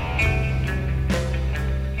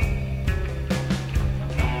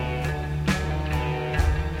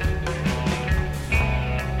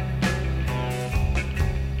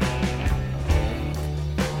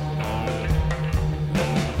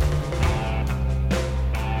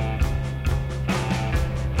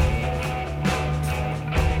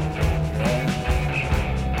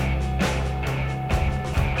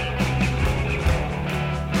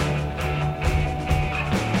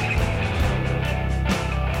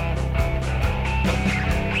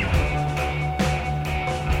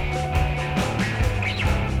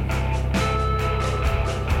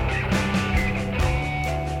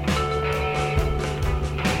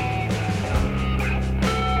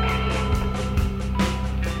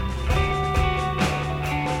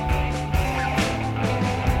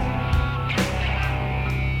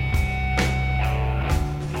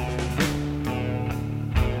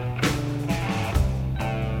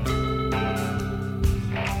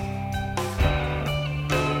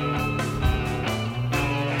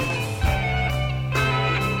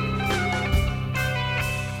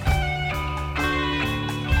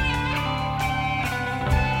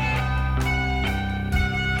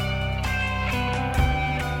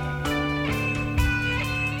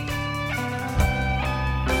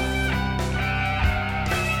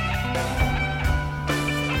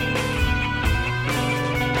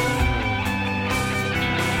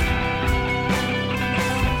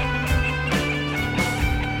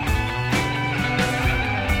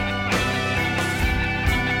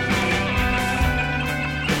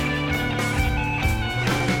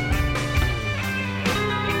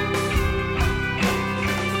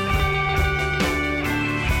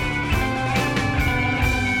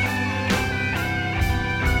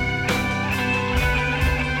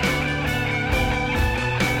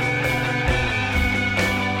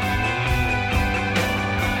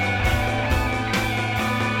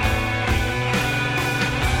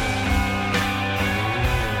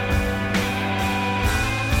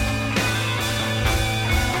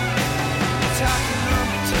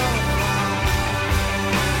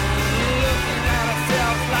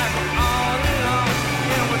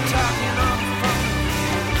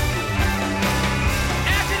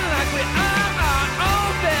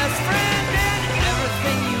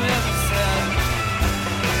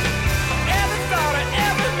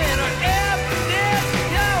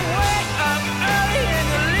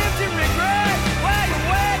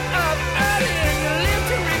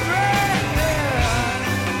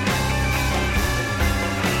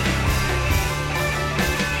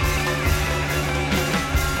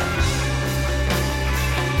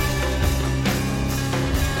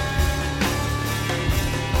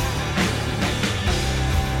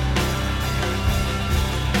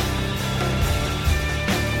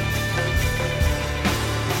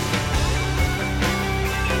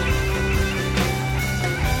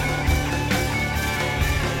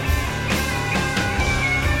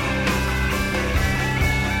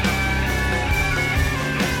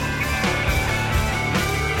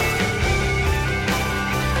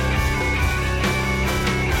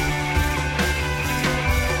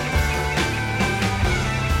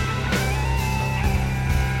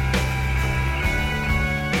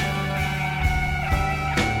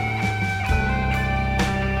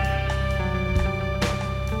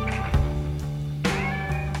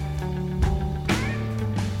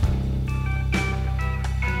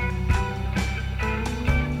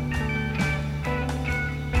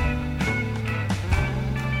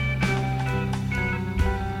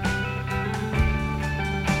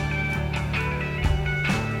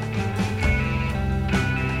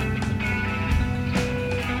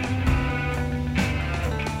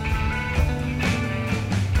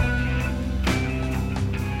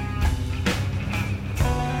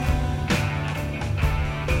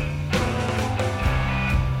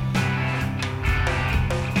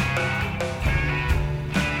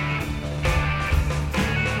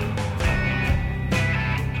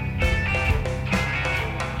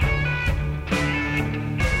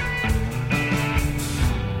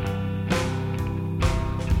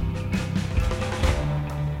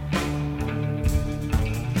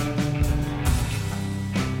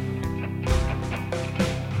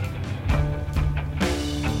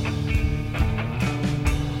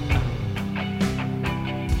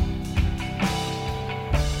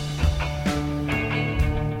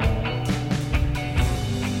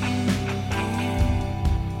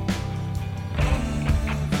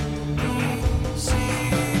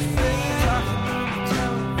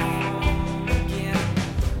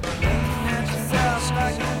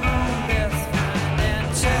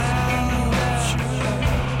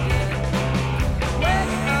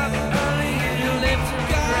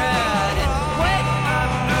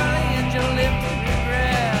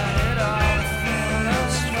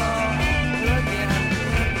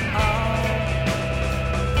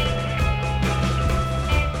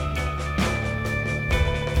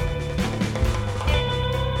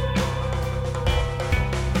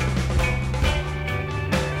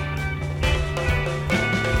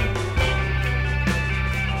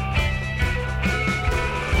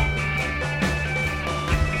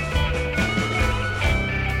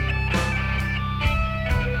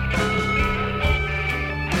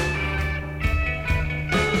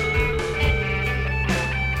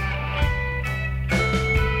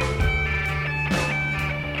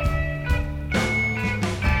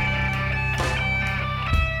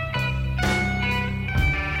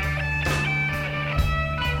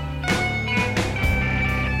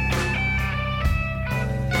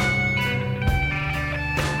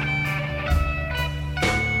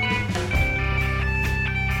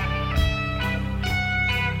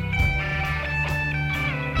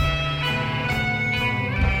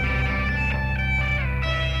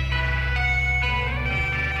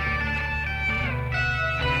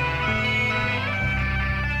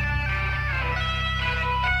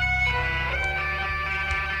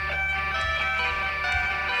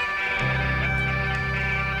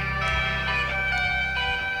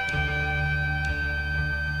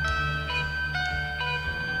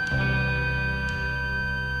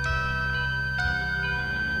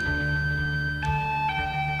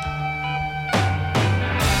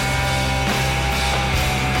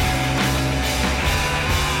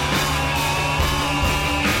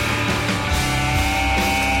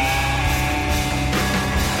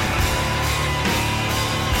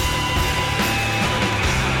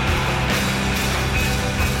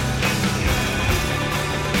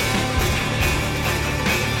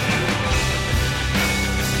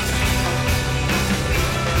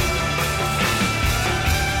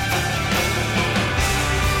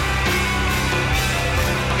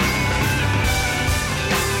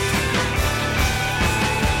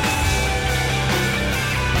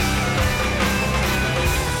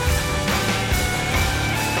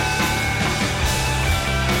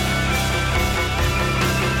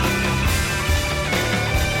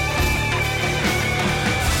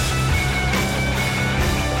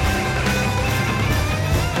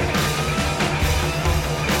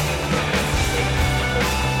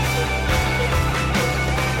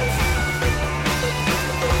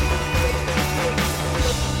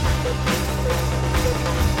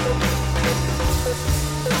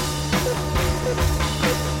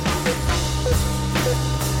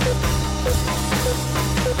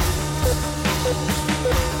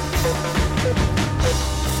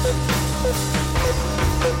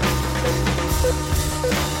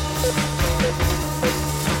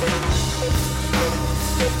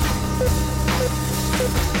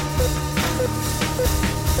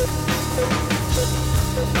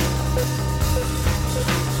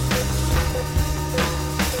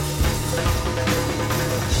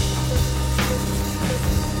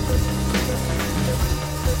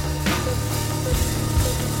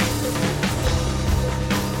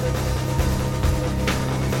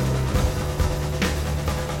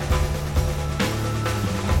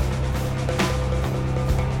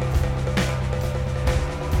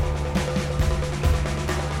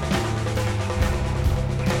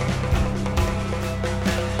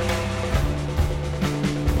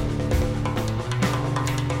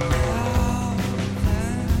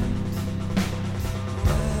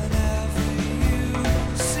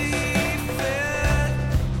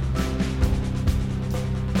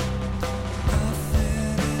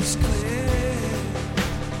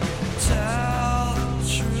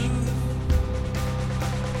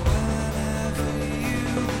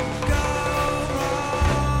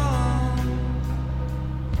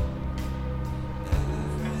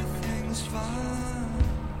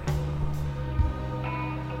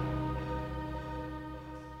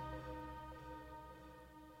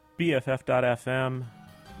 BFF.FM.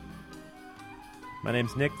 My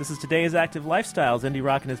name's Nick. This is today's Active Lifestyles, indie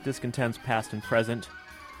rock and his discontents, past and present.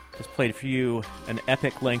 Just played for you an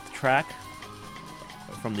epic-length track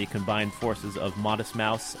from the combined forces of Modest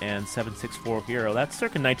Mouse and 764 Hero. That's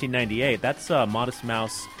circa 1998. That's Modest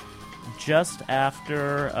Mouse just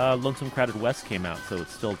after Lonesome Crowded West came out, so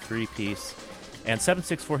it's still a three-piece. And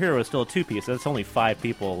 764 Hero is still a two-piece. That's only 5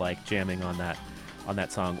 people like jamming on that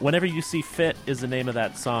song. Whenever You See Fit is the name of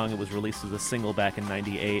that song. It was released as a single back in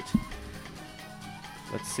 98.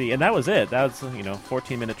 Let's see, and that was it. That was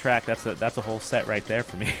 14-minute track. That's a whole set right there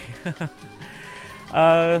for me.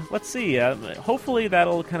 Let's see. Hopefully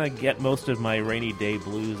that'll kind of get most of my rainy day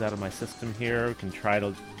blues out of my system here. We can try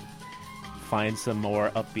to find some more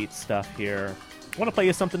upbeat stuff here. I want to play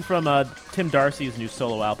you something from Tim Darcy's new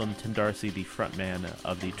solo album. Tim Darcy, the frontman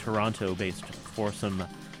of the Toronto-based foursome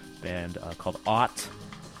band called Ought.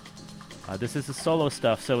 This is his solo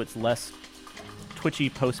stuff, so it's less twitchy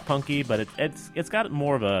post-punky, but it's got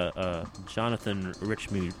more of a Jonathan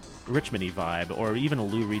Richmond-y vibe, or even a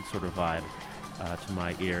Lou Reed sort of vibe to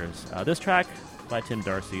my ears. This track by Tim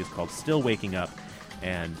Darcy is called Still Waking Up,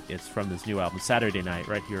 and it's from this new album, Saturday Night,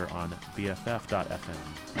 right here on BFF.FM.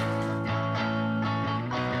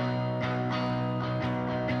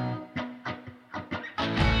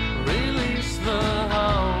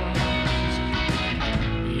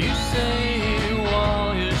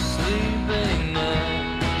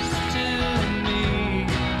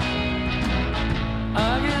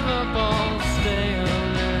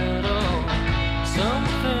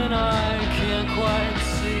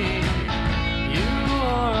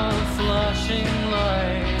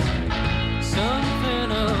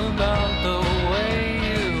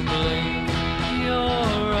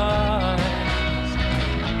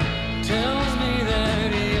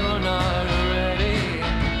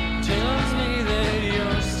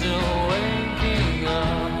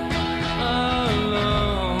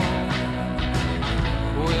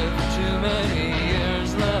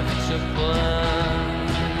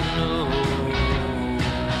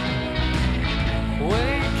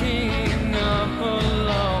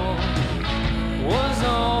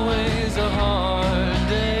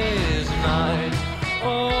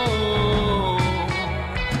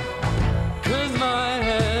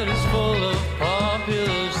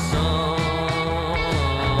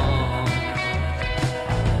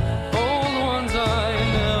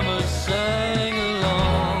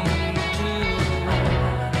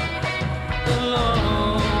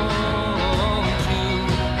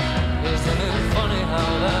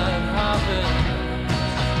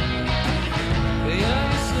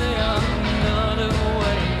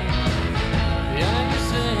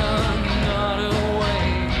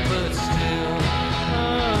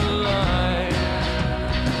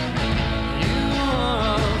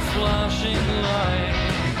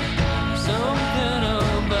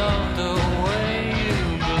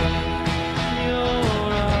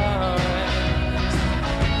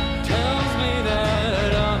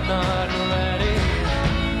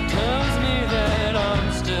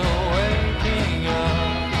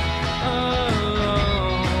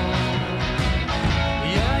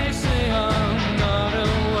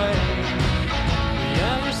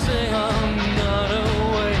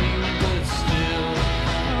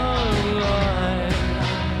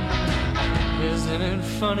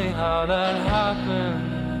 Funny how that happens.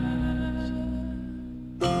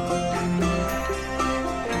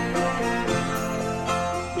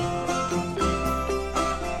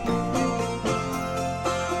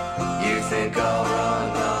 You think I'll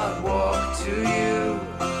run, not walk to you.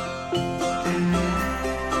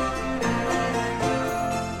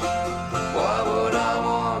 Why would I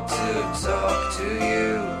want to talk to you?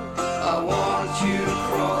 I want you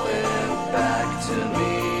crawling back to me.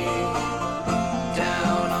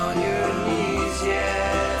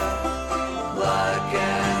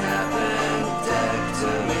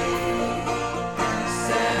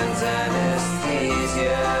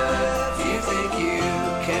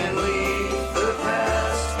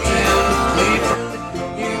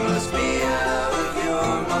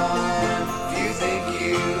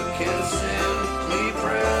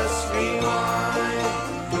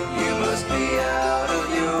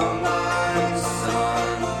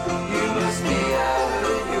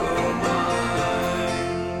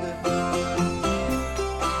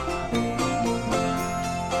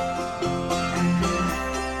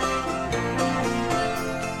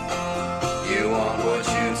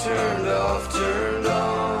 Turned off, turned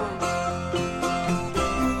on.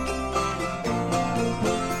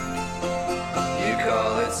 You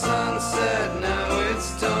call it sunset, now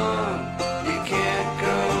it's dawn. You can't go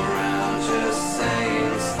around just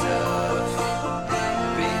saying stuff.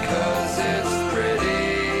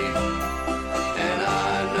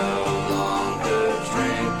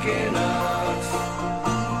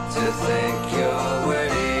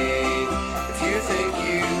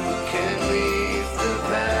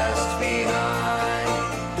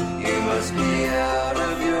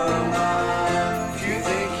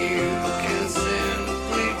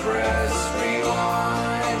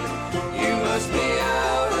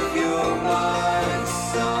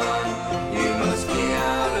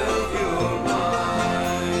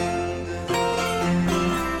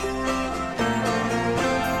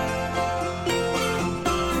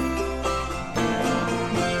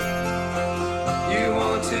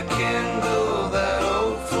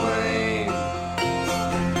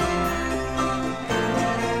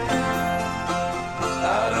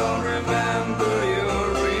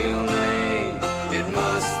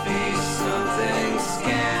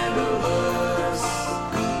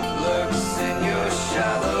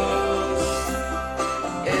 shallows.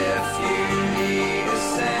 If you need a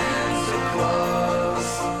Santa Claus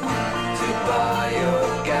to buy your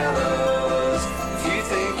gallows, if you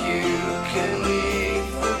think you can leave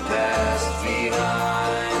the past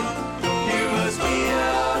behind, you must be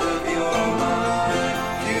out of your mind.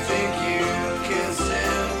 If you think you can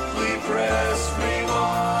simply press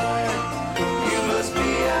rewind, you must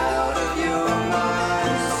be out of your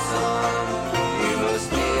mind, son. You must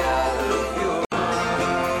be out of your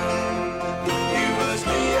mind. You must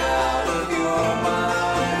be out of your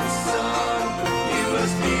mind, son. You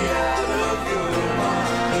must be out of your mind.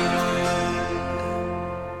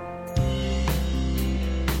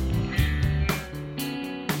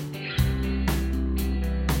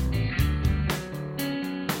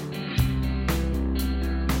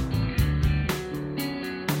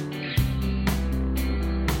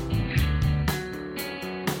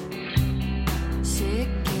 Sick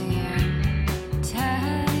and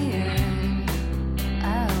tired,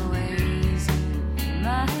 always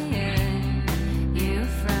admire you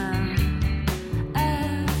from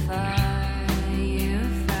afar, you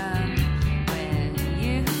from where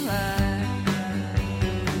you are.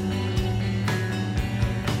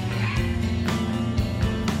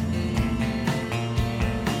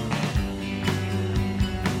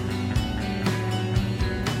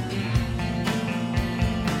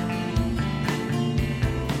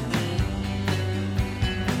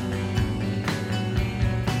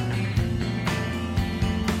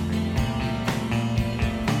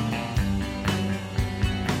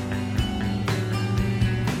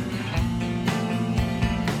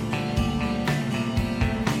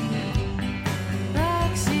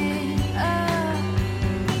 Box it up,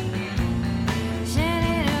 send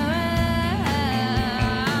it around.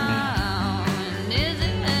 Is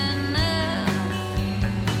it enough?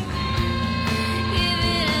 Give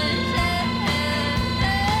it a shot.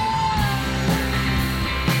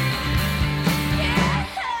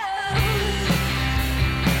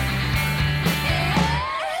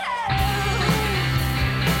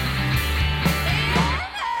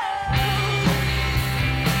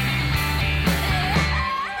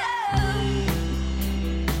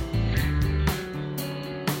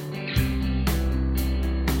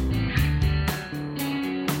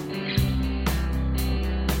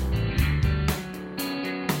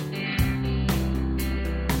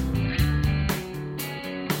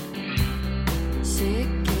 Sick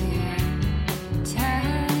and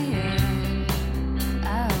tired,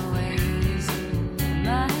 always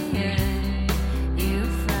admire you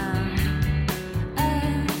from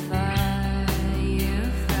afar, you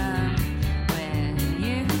from where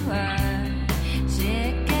you are.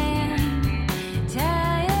 Sick and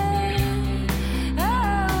tired,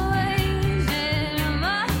 always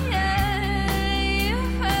admire you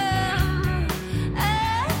from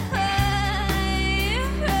afar, you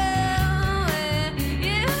from where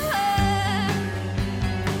you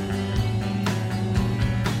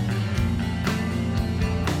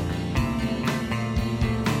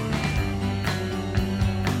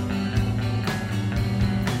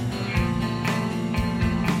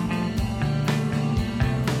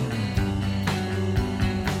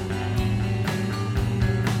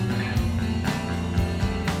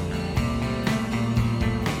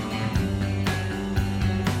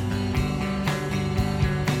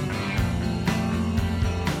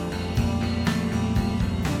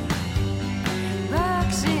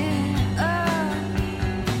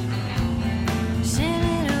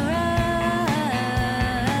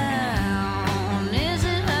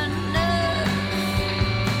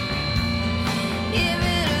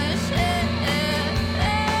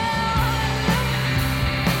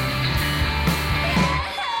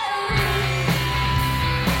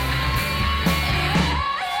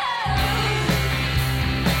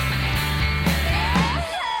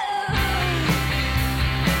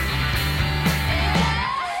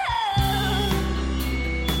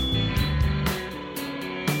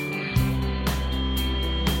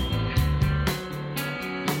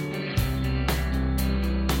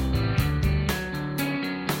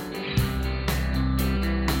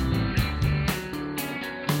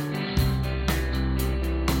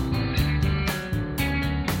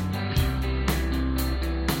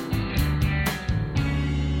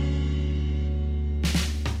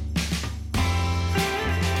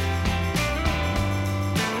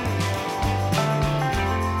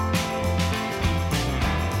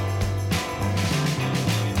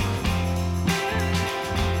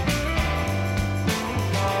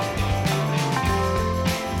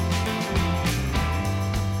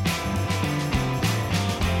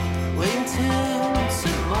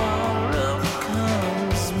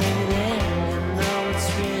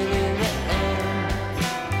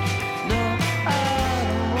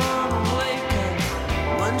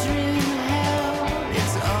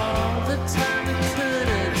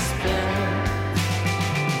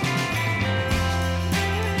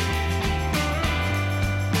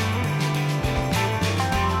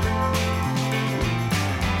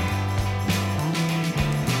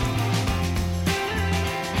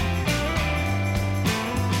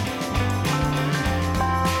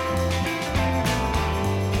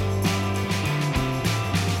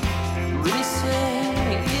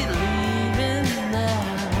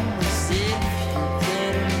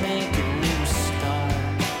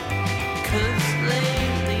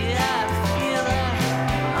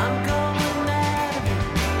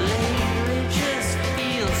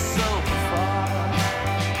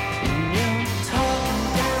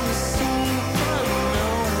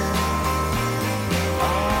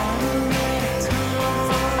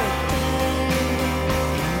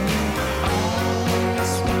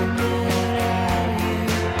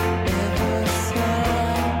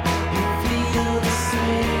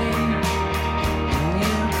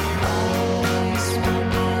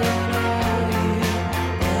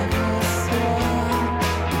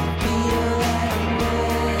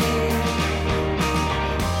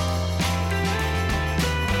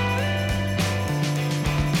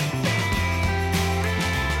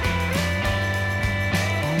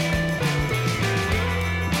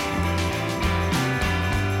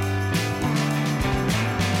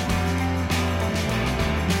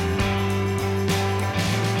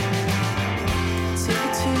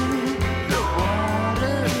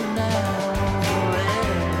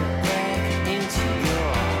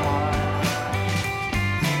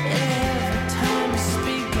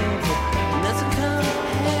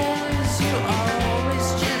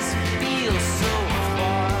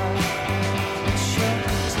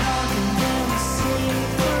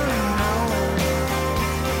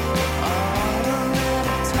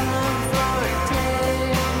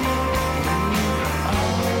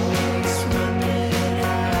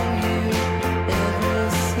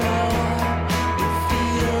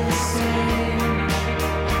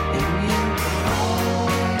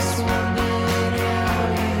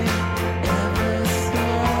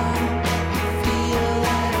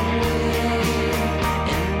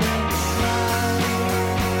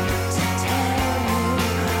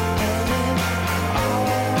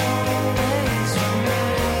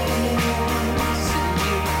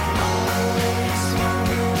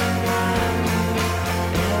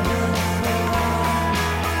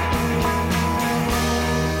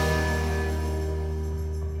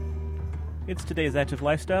It's today's Active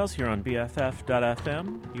Lifestyles here on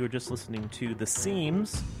BFF.FM. You were just listening to The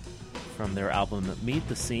Seams from their album Meet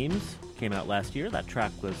the Seams. Came out last year. That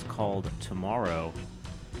track was called Tomorrow.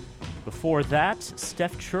 Before that,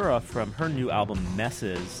 Steph Chura from her new album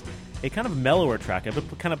Messes, a kind of mellower track. I've been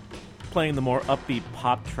kind of playing the more upbeat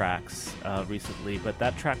pop tracks recently, but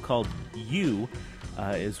that track called You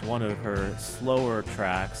is one of her slower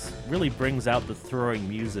tracks. Really brings out the Throwing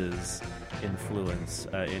Muses influence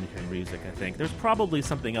in her music, I think. There's probably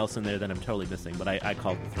something else in there that I'm totally missing, but I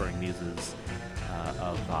call the Throwing Muses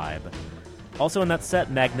a vibe. Also in that set,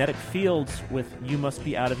 Magnetic Fields with You Must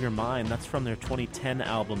Be Out of Your Mind. That's from their 2010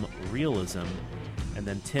 album Realism. And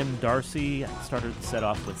then Tim Darcy started the set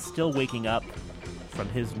off with Still Waking Up from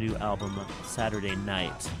his new album Saturday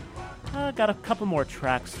Night. Got a couple more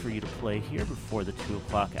tracks for you to play here before the 2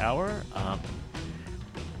 o'clock hour.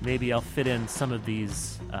 Maybe I'll fit in some of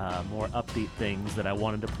these more upbeat things that I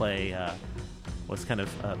wanted to play. Was kind of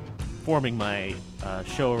forming my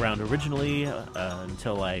show around originally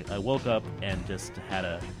until I woke up and just had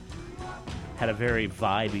a very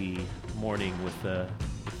vibey morning with the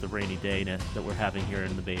rainy day that we're having here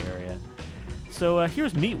in the Bay Area. So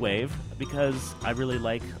here's Meatwave, because I really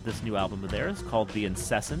like this new album of theirs called The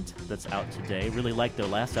Incessant that's out today. Really like their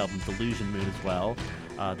last album, Delusion Moon, as well.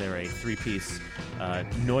 They're a three-piece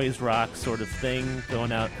noise rock sort of thing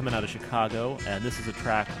coming out of Chicago, and this is a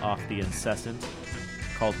track off The Incessant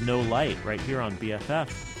called No Light right here on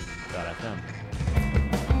BFF.FM.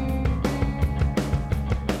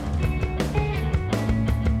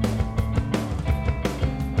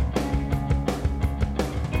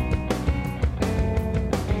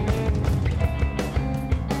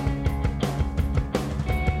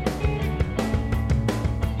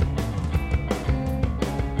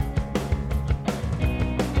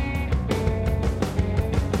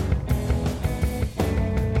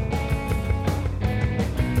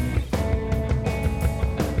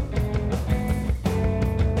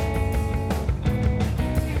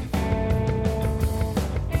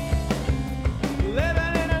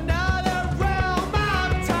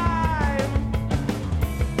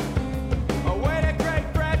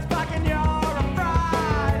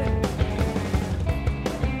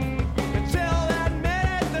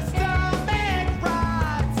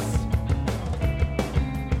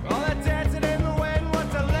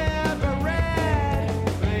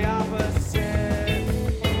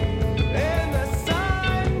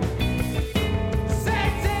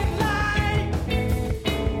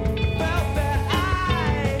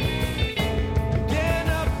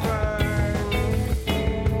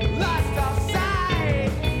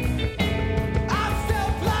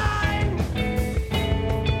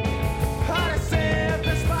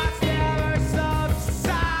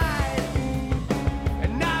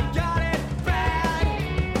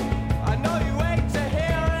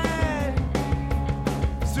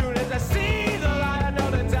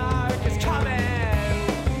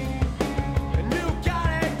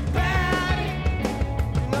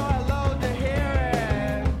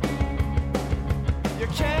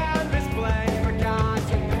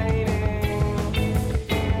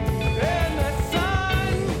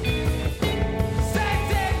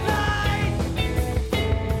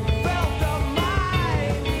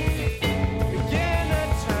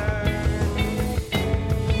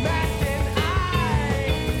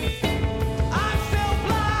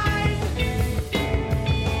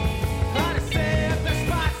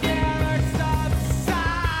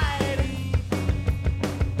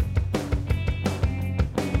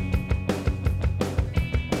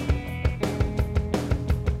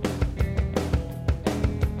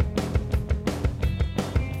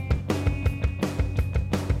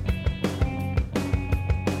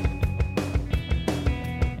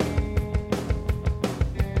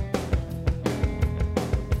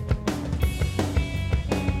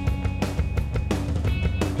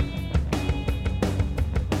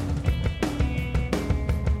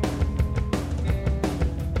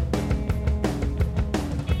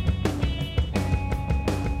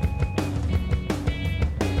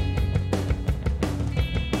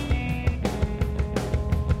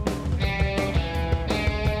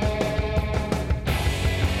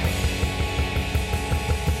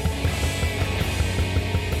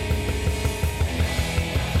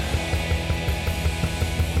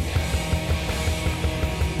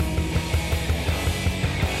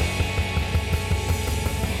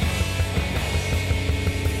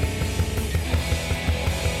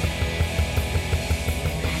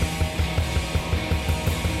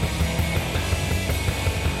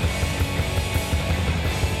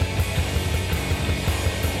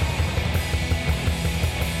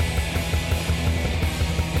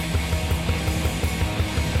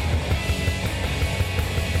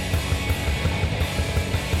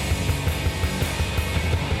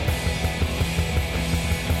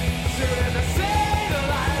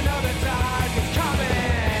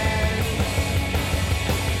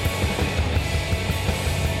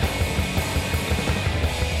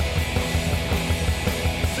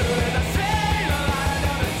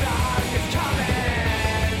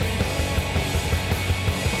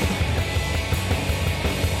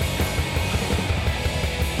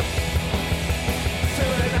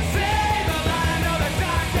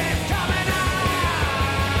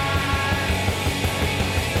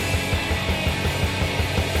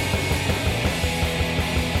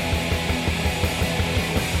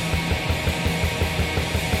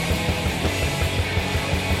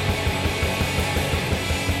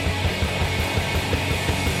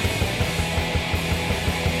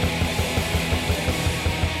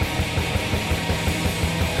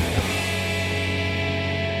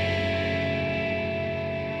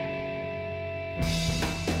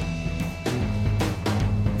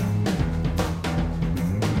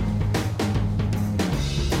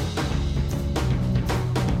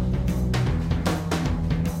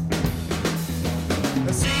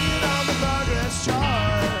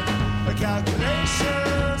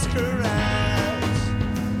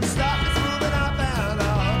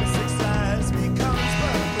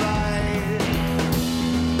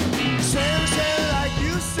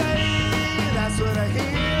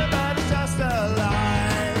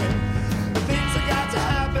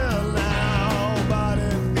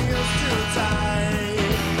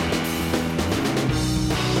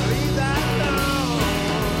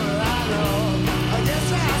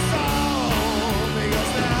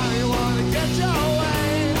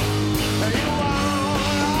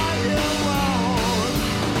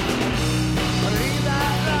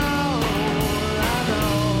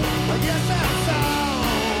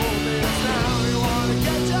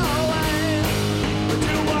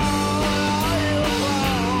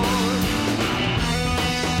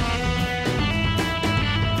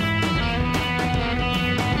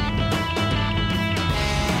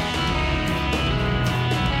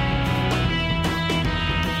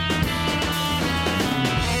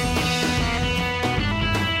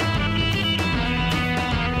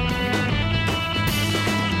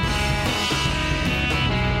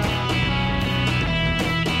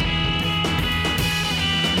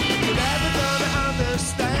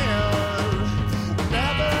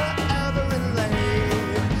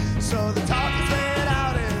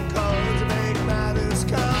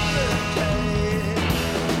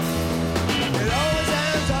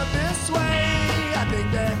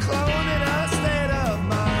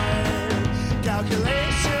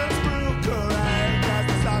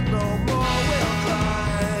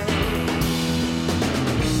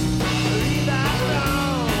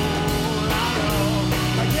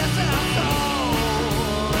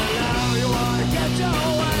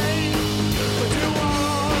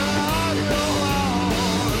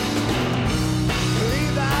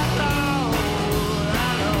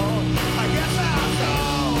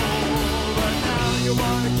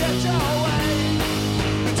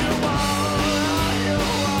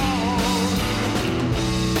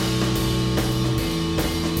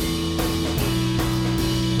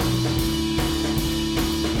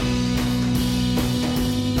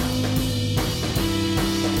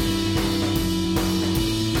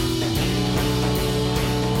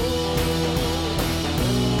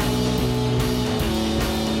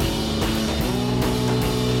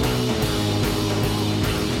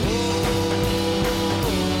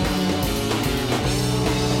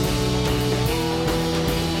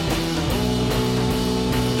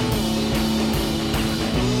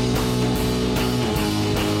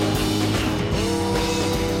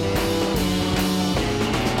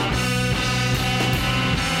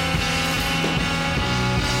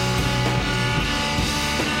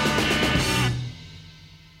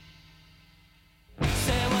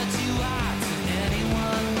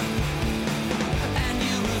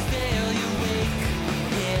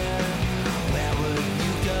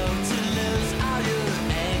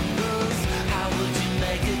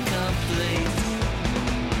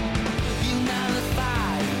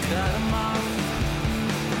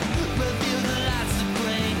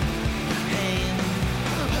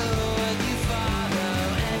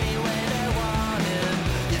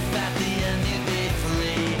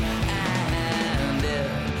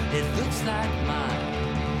 it looks like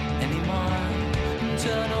mine anymore.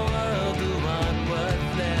 Turn a world to one worth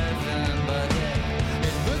living, but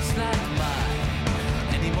it looks like mine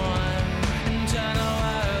anymore. Turn a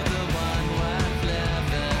world to one worth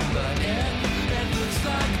living, but it looks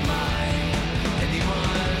like mine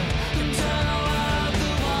anymore. Turn a world to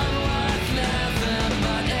one worth living,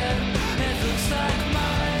 but it looks like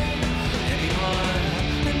mine anymore.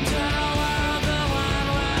 Turn a world to one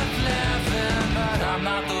worth living, but I'm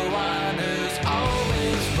not the one who's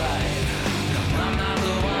always right. No, I'm not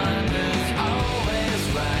the one who's always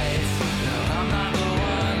right. No, I'm not the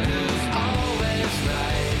one who's always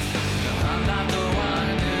right. No, I'm not the one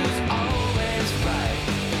who's always right.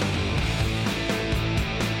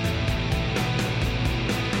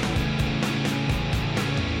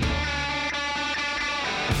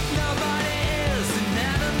 Nobody is an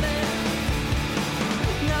enemy.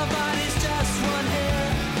 Nobody's just one here.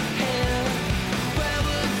 Where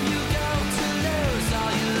would you go to lose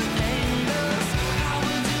all your angles? How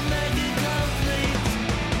would you make it complete?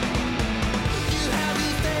 You have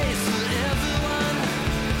your face for everyone.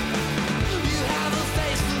 You have a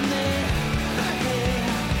face for me.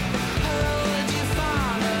 How would you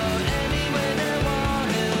follow any way they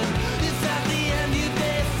wanted? If at the end you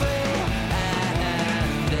pay free,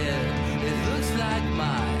 and it looks like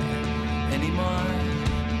mine anymore.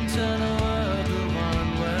 Turn a world to one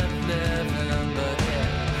worth living, but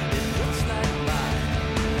it looks like mine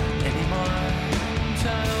anymore.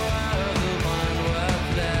 Turn a world to one worth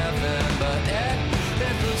living, but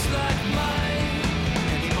it looks like mine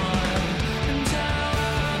anymore. Turn a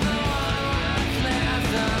world to one worth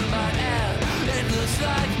living, but it looks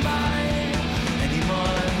like mine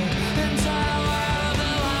anymore. Turn a world to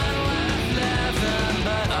one worth living,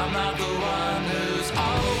 but I'm not the one who's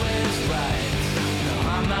always right. No,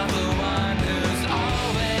 I'm not the one who's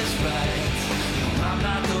always right. No, I'm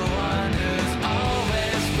not the one who's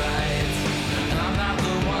always right. I'm not the one who's always right. I'm not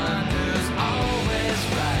the one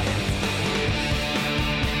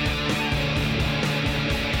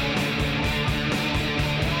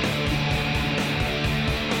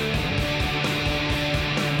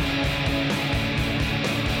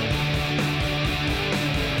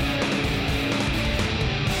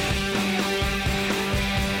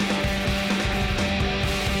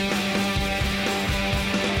who's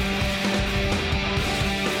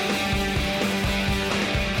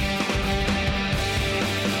always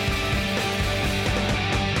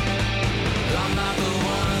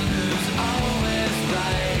right.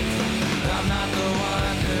 I'm not the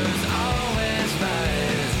one who's always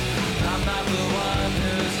right. I'm not the one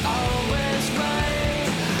who's always right.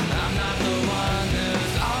 I'm not the one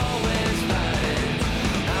who's always right.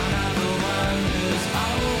 I'm not the one who's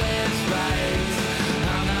always right.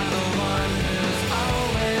 I'm not the one who's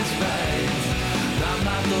always right. I'm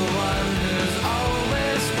not the one who's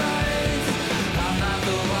always right. I'm not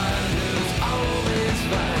the one who's always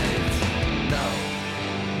right. No.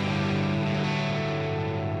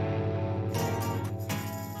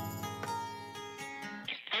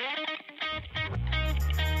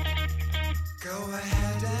 Go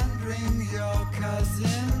ahead and bring your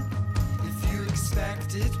cousin. If you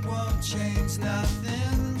expect it won't change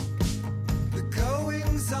nothing. The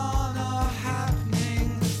goings on are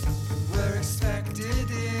happening. We're expected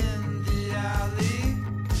in the alley.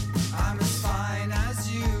 I'm as fine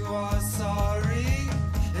as you are sorry.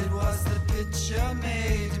 It was the picture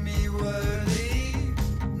made me worthy.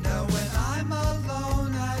 Know when I'm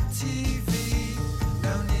alone at TV.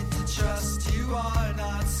 No need to trust you are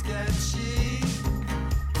not sketchy.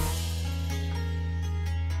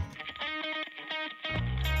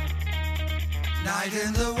 Night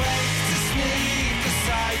in the wake to sneak a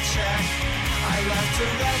side check. I left a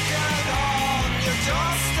record on your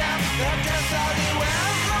doorstep. Left us anywhere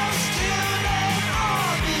close to an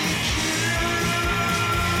RBQ.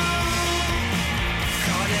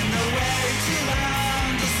 Caught in the way to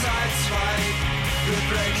land a side swipe. Could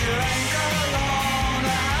break your ankle on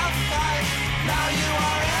a half pipe. Now you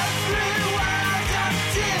are everywhere,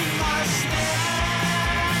 ducked in my snare.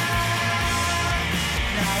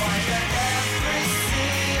 Now I get every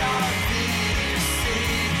CRV you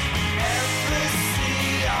see. Every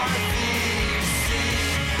CRV you see.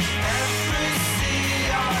 Every CRV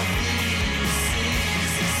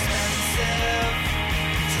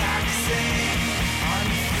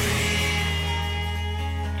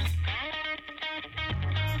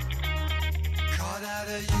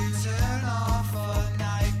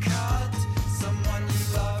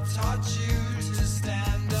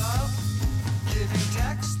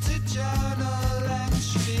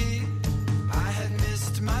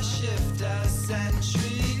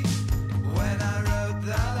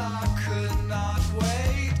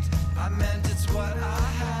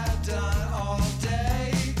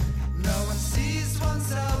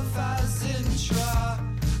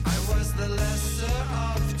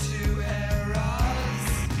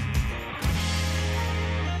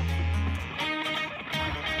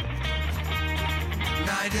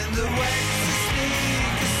Night in the wait to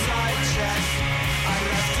sneak a side check. I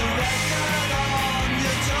left a record on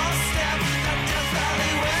your doorstep at Death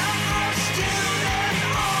Valley Warehouse doing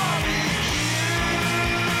barbecue.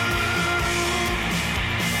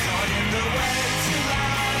 Caught in the way to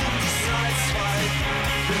land a side swipe.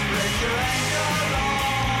 The breaker anchor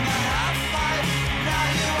on a half pipe. Now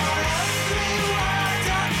you are everywhere,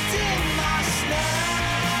 ducked in my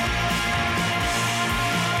snare.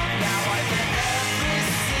 Now I get every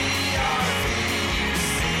CRV you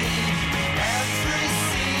see, every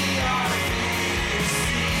CRV you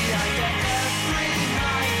see. I get every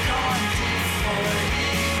Nikon D40,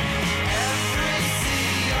 every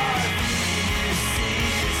CRV you see.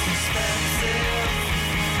 It's expensive,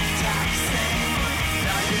 taxing.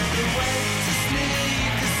 Now you're the way to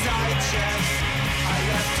sneak a side check. I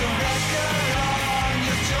left a record on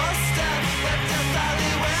your doorstep at Death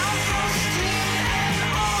Valley Warehouse doing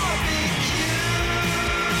barbecue.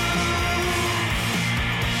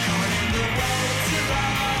 Caught in the way to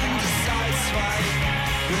land a side swipe.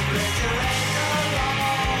 The breaker anchor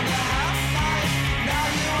on a half pipe. Now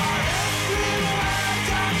you are everywhere,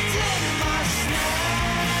 ducked in my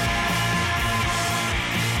snare.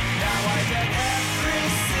 Now I get every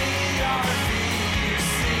CRV you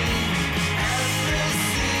see, every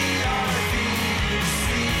CRV you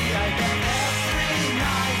see. I get every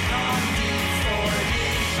Nikon D40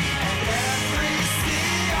 and every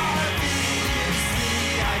CRV you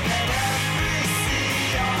see. I get every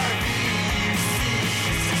CRV you see.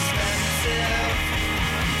 It's expensive,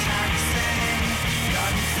 taxing,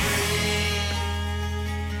 gun-free.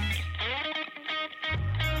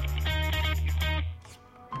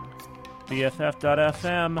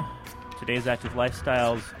 BFF.FM. Today's Active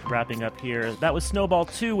Lifestyles wrapping up here. That was Snowball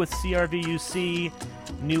 2 with CRVUC.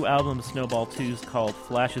 New album Snowball 2 is called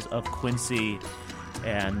Flashes of Quincy.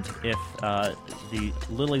 And if the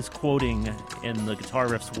Lilies quoting in the guitar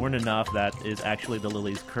riffs weren't enough, that is actually the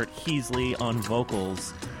Lilies' Kurt Heasley on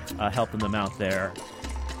vocals helping them out there.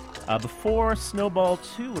 Before Snowball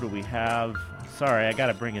 2, what do we have? Sorry, I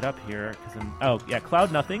gotta bring it up here.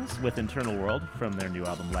 Cloud Nothings with Internal World from their new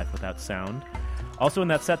album Life Without Sound. Also in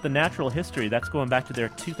that set, The Natural History. That's going back to their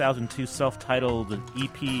 2002 self-titled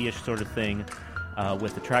EP-ish sort of thing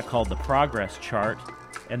with a track called The Progress Chart.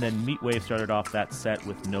 And then Meatwave started off that set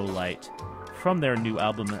with No Light from their new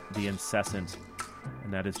album, The Incessant.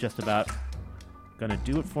 And that is just about going to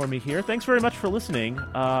do it for me here. Thanks very much for listening.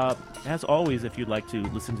 As always, if you'd like to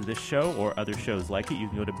listen to this show or other shows like it, you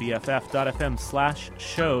can go to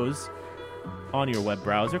bff.fm/shows on your web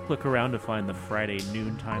browser. Click around to find the Friday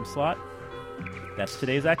noon time slot. That's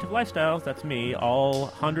Today's Active Lifestyles. That's me.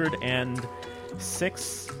 All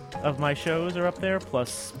 106 of my shows are up there,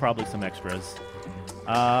 plus probably some extras.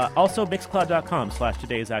 Also,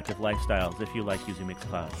 Mixcloud.com/Today's Active Lifestyles if you like using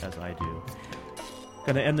Mixcloud, as I do.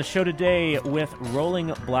 Going to end the show today with Rolling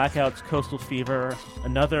Blackouts, Coastal Fever,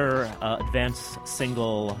 another advance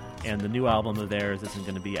single, and the new album of theirs isn't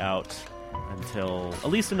going to be out until at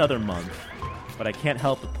least another month, but I can't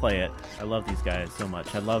help but play it. I love these guys so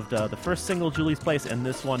much. I loved the first single, Julie's Place, and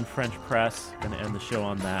this one, French Press. Going to end the show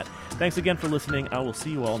on that. Thanks again for listening. I will see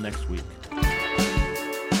you all next week.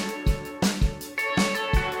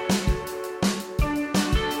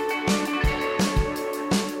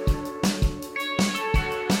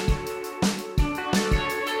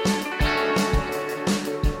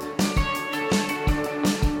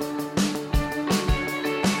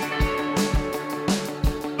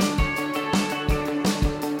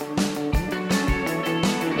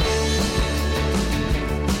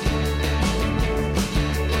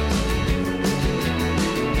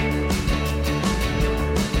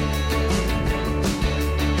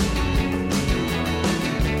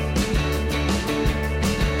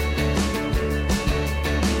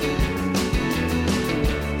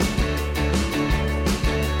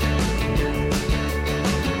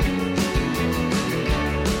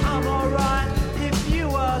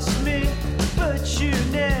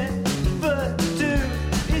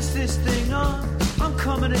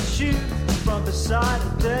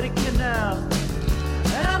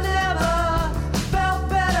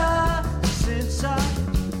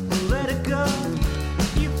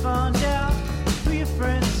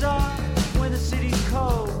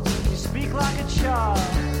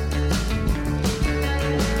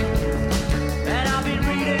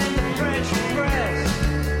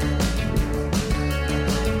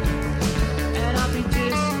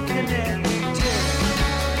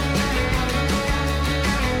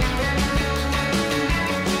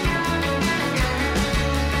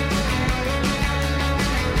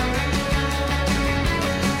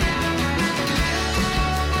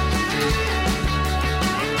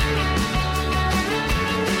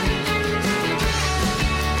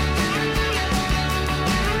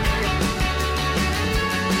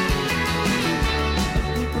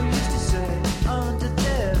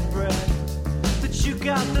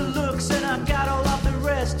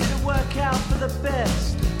 the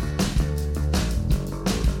best.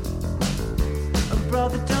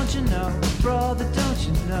 Brother, don't you know? Brother, don't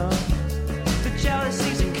you know? The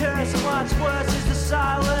jealousy's a curse, and what's worse is the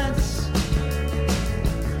silence.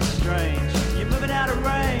 Strange, you're moving out of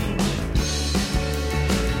range.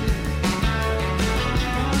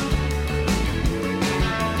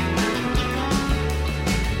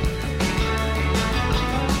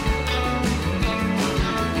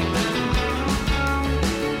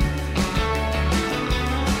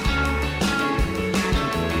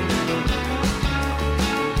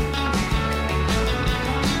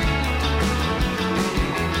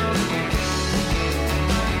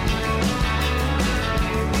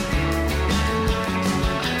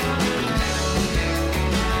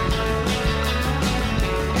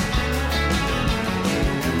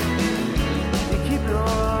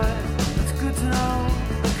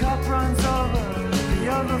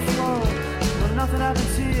 Nothing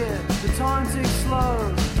happens here, the time ticks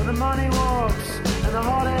slow, and the money walks, and the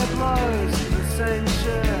hot air blows. The same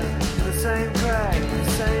shirt, and the same crack, and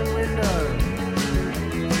the same window.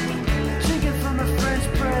 Chicken from the French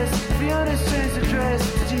press, Fiona's changed the dress.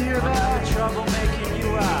 Did you hear about? I'm having trouble making you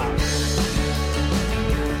out.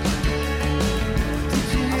 Did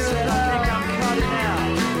you hear about? I think I'm cutting out.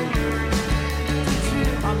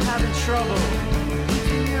 I'm having trouble.